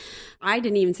 And I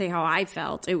didn't even say how I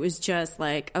felt. It was just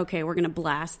like, okay, we're going to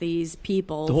blast these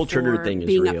people. The whole trigger for thing is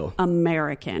being real.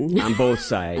 American. On both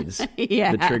sides.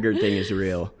 Yeah. The triggered thing is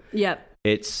real. Yep.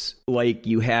 It's like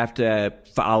you have to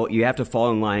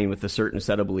fall in line with a certain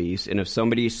set of beliefs. And if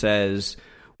somebody says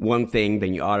one thing,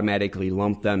 then you automatically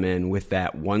lump them in with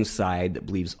that one side that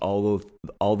believes all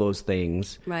those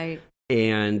things. Right.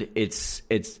 And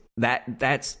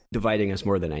that's dividing us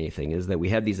more than anything, is that we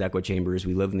have these echo chambers.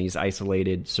 We live in these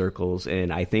isolated circles.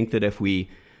 And I think that if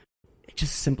we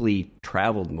just simply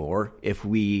traveled more, if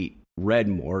we read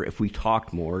more, if we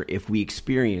talked more, if we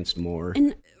experienced more.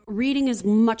 And reading is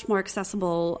much more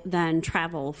accessible than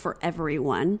travel for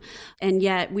everyone. And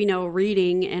yet we know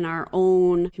reading in our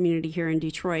own community here in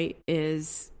Detroit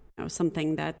is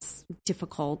something that's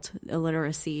difficult.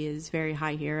 Illiteracy is very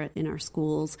high here in our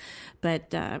schools.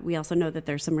 But we also know that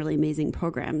there's some really amazing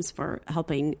programs for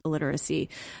helping illiteracy.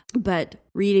 But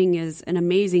reading is an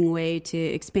amazing way to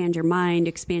expand your mind,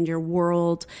 expand your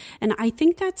world. And I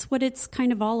think that's what it's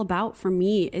kind of all about for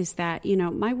me, is that,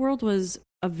 my world was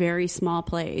a very small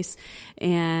place.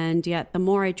 And yet the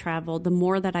more I traveled, the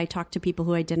more that I talked to people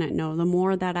who I didn't know, the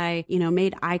more that I,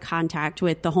 made eye contact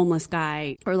with the homeless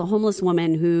guy or the homeless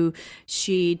woman who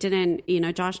she didn't,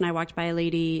 Josh and I walked by a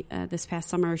lady this past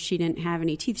summer. She didn't have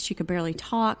any teeth. She could barely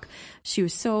talk. She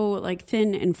was so like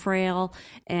thin and frail.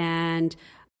 And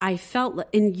I felt,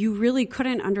 and you really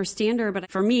couldn't understand her,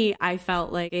 but for me, I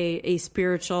felt like a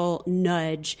spiritual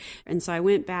nudge. And so I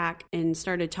went back and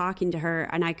started talking to her,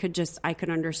 and I could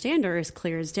understand her as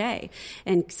clear as day,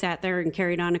 and sat there and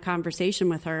carried on a conversation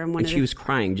with her. And she was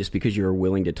crying just because you were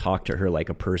willing to talk to her like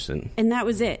a person. And that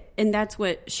was it. And that's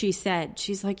what she said.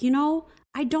 She's like,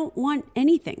 I don't want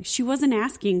anything. She wasn't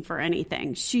asking for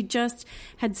anything. She just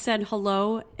had said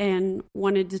hello and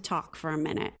wanted to talk for a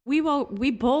minute. We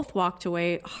both walked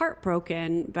away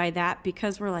heartbroken by that,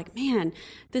 because we're like, man,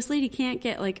 this lady can't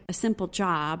get like a simple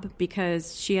job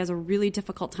because she has a really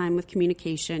difficult time with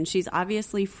communication. She's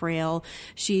obviously frail.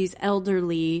 She's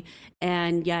elderly,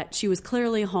 and yet she was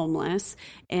clearly homeless.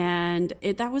 And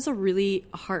that was a really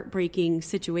heartbreaking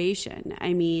situation.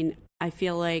 I mean, I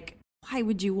feel like, why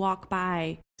would you walk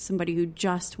by somebody who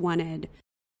just wanted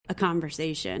a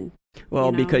conversation?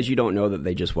 Well, because you don't know that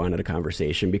they just wanted a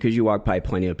conversation, because you walk by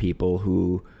plenty of people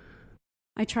who...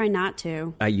 I try not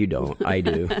to. You don't. I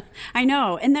do. I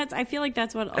know. And I feel like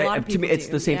that's what a lot of people do. To me, it's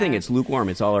the same thing. It's lukewarm.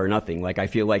 It's all or nothing. Like, I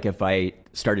feel like if I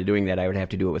started doing that, I would have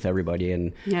to do it with everybody.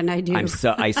 And I do.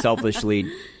 I selfishly...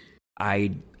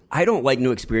 I don't like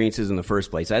new experiences in the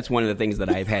first place. That's one of the things that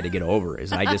I've had to get over,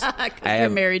 is you're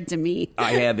married to me.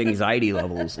 I have anxiety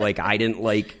levels. Like, I didn't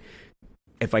like,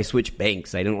 if I switch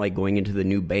banks, I didn't like going into the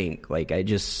new bank. Like,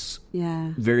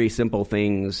 very simple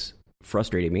things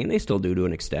frustrated me, and they still do to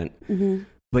an extent. Mm-hmm.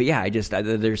 But yeah,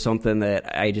 there's something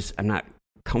that I'm not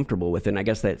comfortable with, and I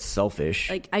guess that's selfish.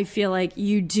 Like, I feel like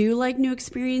you do like new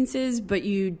experiences, but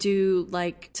you do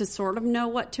like to sort of know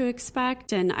what to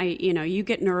expect, and you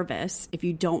get nervous if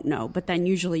you don't know, but then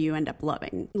usually you end up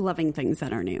loving things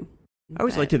that are new. I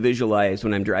always like to visualize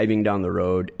when I'm driving down the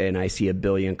road and I see 1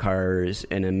 billion cars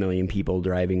and 1 million people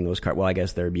driving those cars. Well, I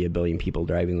guess there'd be 1 billion people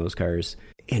driving those cars,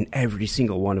 and every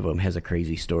single one of them has a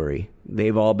crazy story.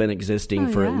 They've all been existing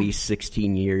for at least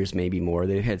 16 years, maybe more.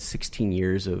 They've had 16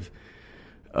 years of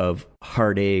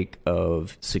heartache,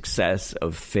 of success,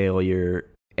 of failure,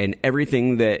 and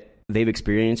everything that they've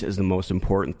experienced is the most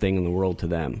important thing in the world to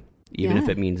them, even if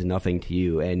it means nothing to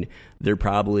you. And they're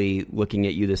probably looking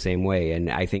at you the same way. And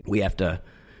I think we have to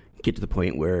get to the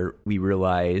point where we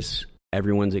realize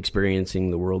everyone's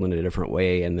experiencing the world in a different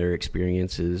way, and their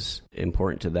experience is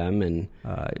important to them, and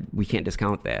we can't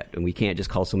discount that, and we can't just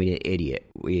call somebody an idiot.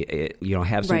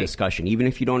 Have some discussion, even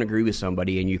if you don't agree with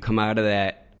somebody, and you come out of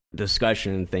that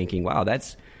discussion thinking, "Wow,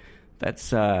 that's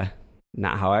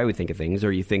not how I would think of things,"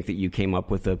 or you think that you came up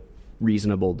with a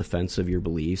reasonable defense of your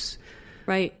beliefs.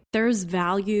 Right. There's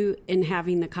value in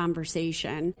having the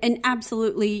conversation, and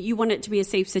absolutely, you want it to be a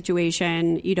safe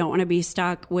situation. You don't want to be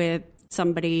stuck with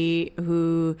somebody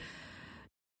who,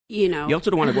 You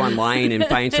also don't want to go online and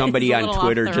find somebody on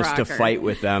Twitter just to fight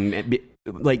with them.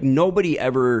 Like, nobody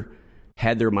ever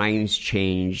had their minds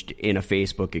changed in a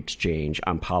Facebook exchange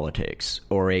on politics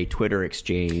or a Twitter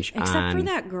exchange. Except for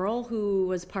that girl who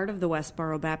was part of the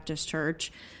Westboro Baptist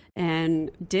Church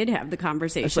and did have the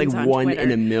conversations on Twitter. It's like one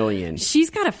in a million. She's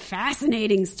got a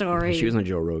fascinating story. She was on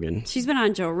Joe Rogan. She's been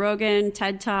on Joe Rogan,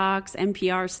 TED Talks,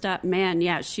 NPR stuff. Man,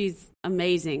 yeah, she's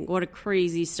amazing. What a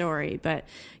crazy story. But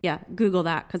yeah, Google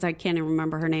that because I can't even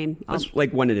remember her name. It's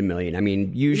like one in a million. I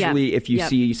mean, usually if you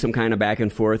see some kind of back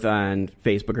and forth on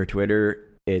Facebook or Twitter,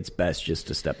 it's best just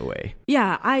to step away.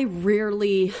 Yeah, I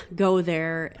rarely go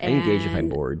there. I engage if I'm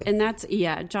bored. And that's,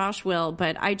 Josh will.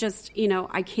 But I just,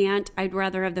 I can't. I'd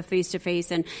rather have the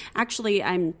face-to-face. And actually,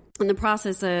 I'm in the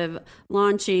process of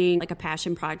launching like a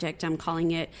passion project. I'm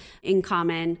calling it In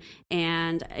Common,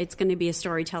 and it's going to be a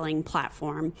storytelling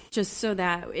platform just so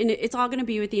that, and it's all going to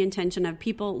be with the intention of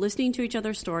people listening to each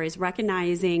other's stories,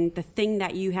 recognizing the thing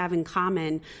that you have in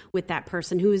common with that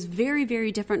person who is very,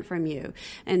 very different from you.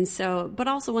 And so, but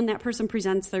also when that person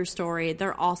presents their story,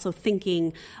 they're also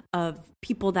thinking of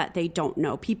people that they don't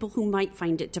know, people who might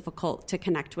find it difficult to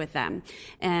connect with them.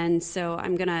 And so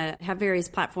I'm going to have various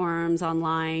platforms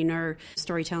online or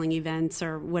storytelling events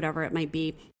or whatever it might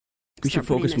be. We should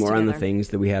focus more on the things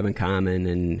that we have in common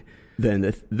and than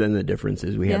the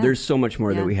differences we have. There's so much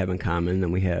more that we have in common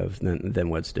than we have than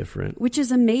what's different. Which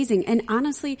is amazing. And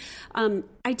honestly,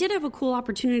 I did have a cool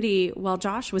opportunity while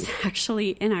Josh was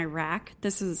actually in Iraq.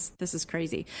 This is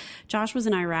crazy. Josh was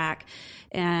in Iraq,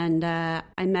 and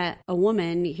I met a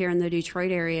woman here in the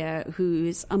Detroit area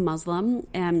who's a Muslim,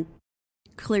 and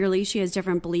clearly she has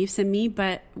different beliefs than me,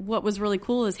 but what was really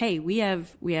cool is, hey, we have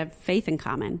faith in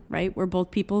common, right? We're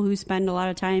both people who spend a lot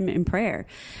of time in prayer.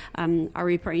 Are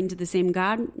we praying to the same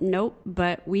God? Nope,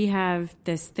 but we have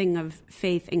this thing of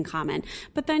faith in common.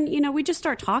 But then, we just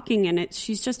start talking, and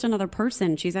she's just another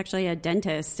person. She's actually a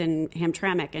dentist in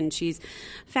Hamtramck, and she's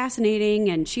fascinating,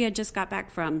 and she had just got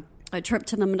back from a trip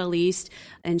to the Middle East,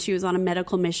 and she was on a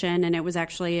medical mission, and it was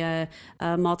actually a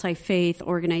multi-faith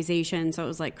organization. So it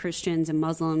was like Christians and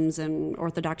Muslims and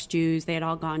Orthodox Jews. They had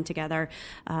all gone together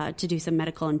to do some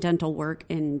medical and dental work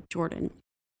in Jordan.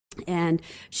 And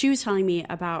she was telling me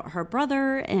about her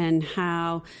brother and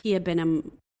how he had been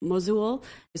in Mosul.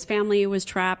 His family was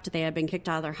trapped. They had been kicked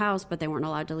out of their house, but they weren't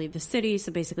allowed to leave the city.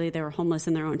 So basically they were homeless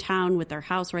in their own town with their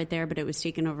house right there, but it was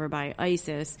taken over by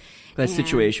ISIS. That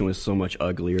situation was so much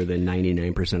uglier than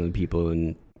 99% of the people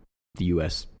in the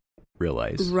U.S.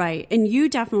 realize. Right. And you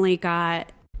definitely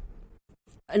got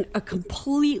a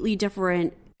completely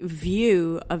different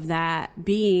view of that,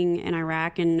 being in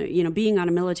Iraq and, being on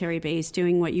a military base,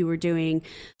 doing what you were doing.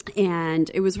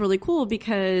 And it was really cool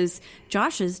because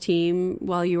Josh's team,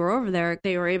 while you were over there,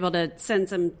 they were able to send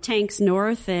some tanks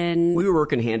north, and we were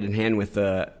working hand in hand with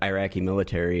the Iraqi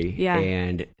military. Yeah.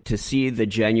 And to see the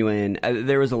genuine,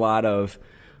 there was a lot of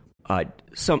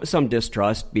some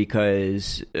distrust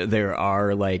because there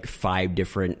are like 5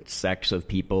 different sects of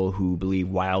people who believe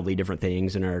wildly different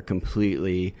things and are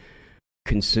completely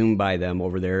consumed by them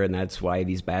over there, and that's why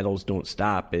these battles don't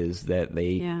stop, is that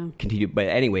they continue. But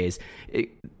anyways,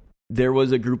 there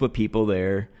was a group of people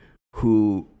there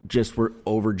who just were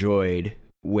overjoyed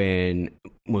when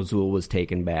Mosul was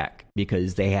taken back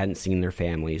because they hadn't seen their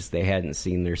families, they hadn't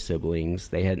seen their siblings,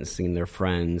 they hadn't seen their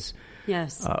friends,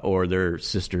 or their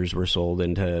sisters were sold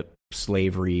into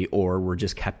slavery or were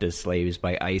just kept as slaves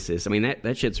by ISIS. I mean,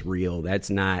 that shit's real. That's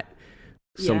not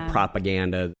some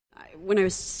propaganda. When I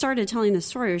started telling the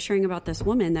story, I was sharing about this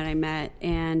woman that I met,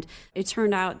 and it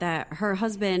turned out that her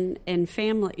husband and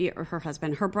family, or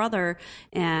her brother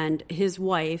and his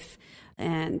wife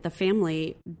and the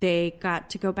family, they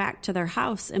got to go back to their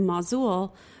house in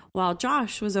Mosul while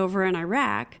Josh was over in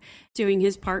Iraq doing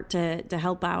his part to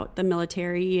help out the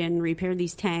military and repair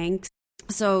these tanks.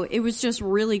 So it was just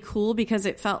really cool because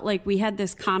it felt like we had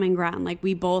this common ground, like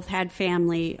we both had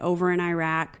family over in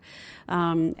Iraq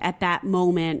at that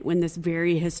moment when this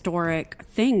very historic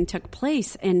thing took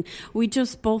place. And we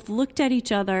just both looked at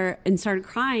each other and started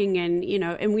crying, and,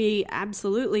 and we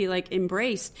absolutely like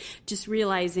embraced just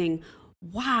realizing,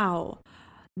 wow,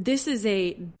 this is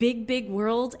a big, big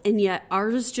world, and yet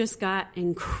ours just got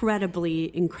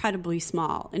incredibly, incredibly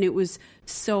small. And it was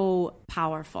so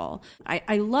powerful.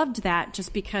 I loved that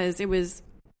just because it was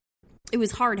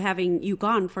hard having you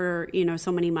gone for,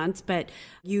 so many months, but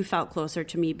you felt closer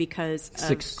to me because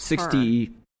of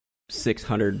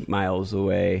 600 miles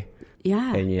away.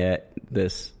 Yeah. And yet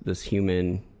this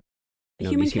human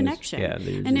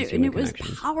connection. And it was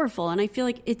powerful. And I feel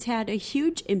like it's had a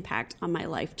huge impact on my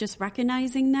life. Just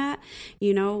recognizing that,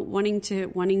 wanting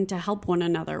to help one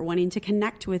another, wanting to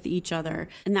connect with each other.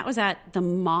 And that was at the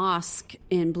mosque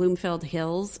in Bloomfield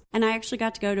Hills. And I actually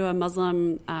got to go to a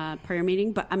Muslim prayer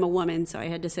meeting, but I'm a woman, so I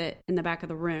had to sit in the back of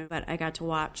the room. But I got to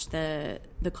watch the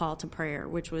call to prayer,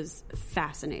 which was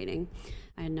fascinating.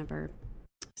 I had never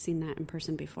seen that in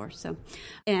person before. So,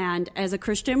 and as a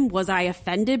Christian, was I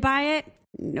offended by it?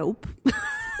 Nope.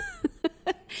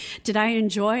 Did I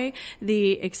enjoy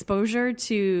the exposure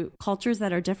to cultures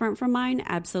that are different from mine?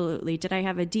 Absolutely. Did I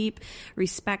have a deep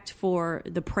respect for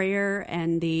the prayer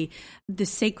and the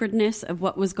sacredness of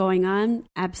what was going on?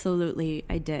 Absolutely,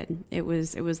 I did. It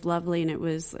was lovely, and it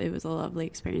was a lovely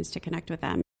experience to connect with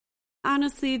them.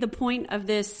 Honestly, the point of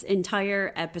this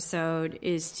entire episode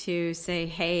is to say,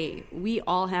 hey, we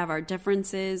all have our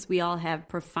differences. We all have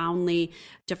profoundly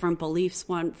different beliefs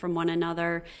from one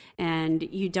another. And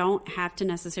you don't have to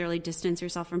necessarily distance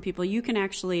yourself from people. You can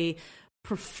actually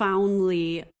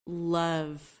profoundly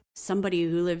love somebody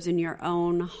who lives in your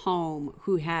own home,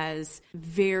 who has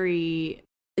very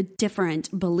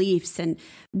different beliefs, and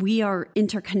we are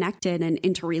interconnected and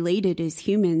interrelated as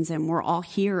humans, and we're all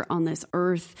here on this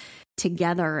earth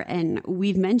together. And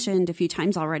we've mentioned a few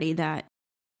times already that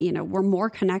we're more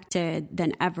connected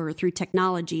than ever through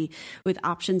technology, with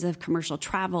options of commercial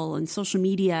travel and social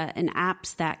media and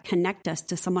apps that connect us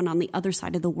to someone on the other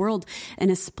side of the world in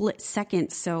a split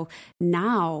second. So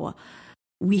now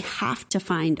we have to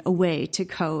find a way to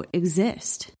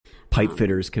coexist. Pipe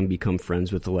fitters can become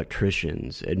friends with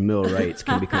electricians, and millwrights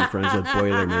can become friends with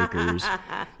boilermakers.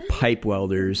 Pipe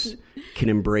welders can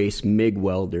embrace MIG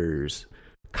welders.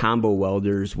 Combo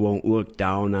welders won't look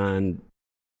down on...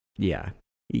 Yeah,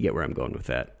 you get where I'm going with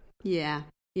that. Yeah.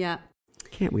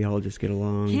 Can't we all just get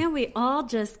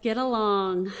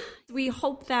along? We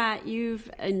hope that you've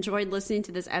enjoyed listening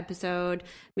to this episode,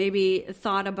 maybe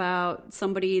thought about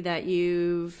somebody that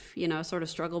you've, sort of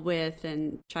struggled with,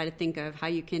 and try to think of how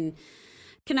you can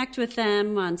connect with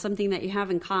them on something that you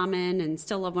have in common and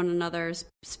still love one another.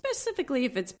 Specifically,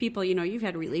 if it's people, you've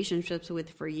had relationships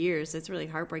with for years. It's really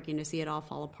heartbreaking to see it all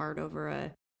fall apart over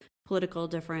a political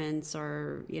difference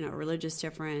or, religious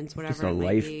difference, whatever just a it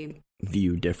might life be.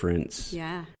 View difference.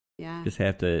 Yeah. Just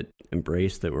have to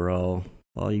embrace that we're all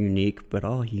unique, but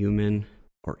all human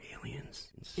or aliens.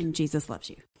 And Jesus loves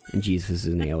you. And Jesus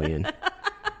is an alien.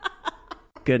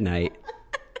 Good night.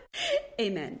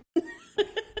 Amen.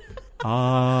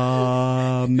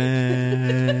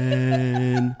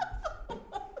 Amen.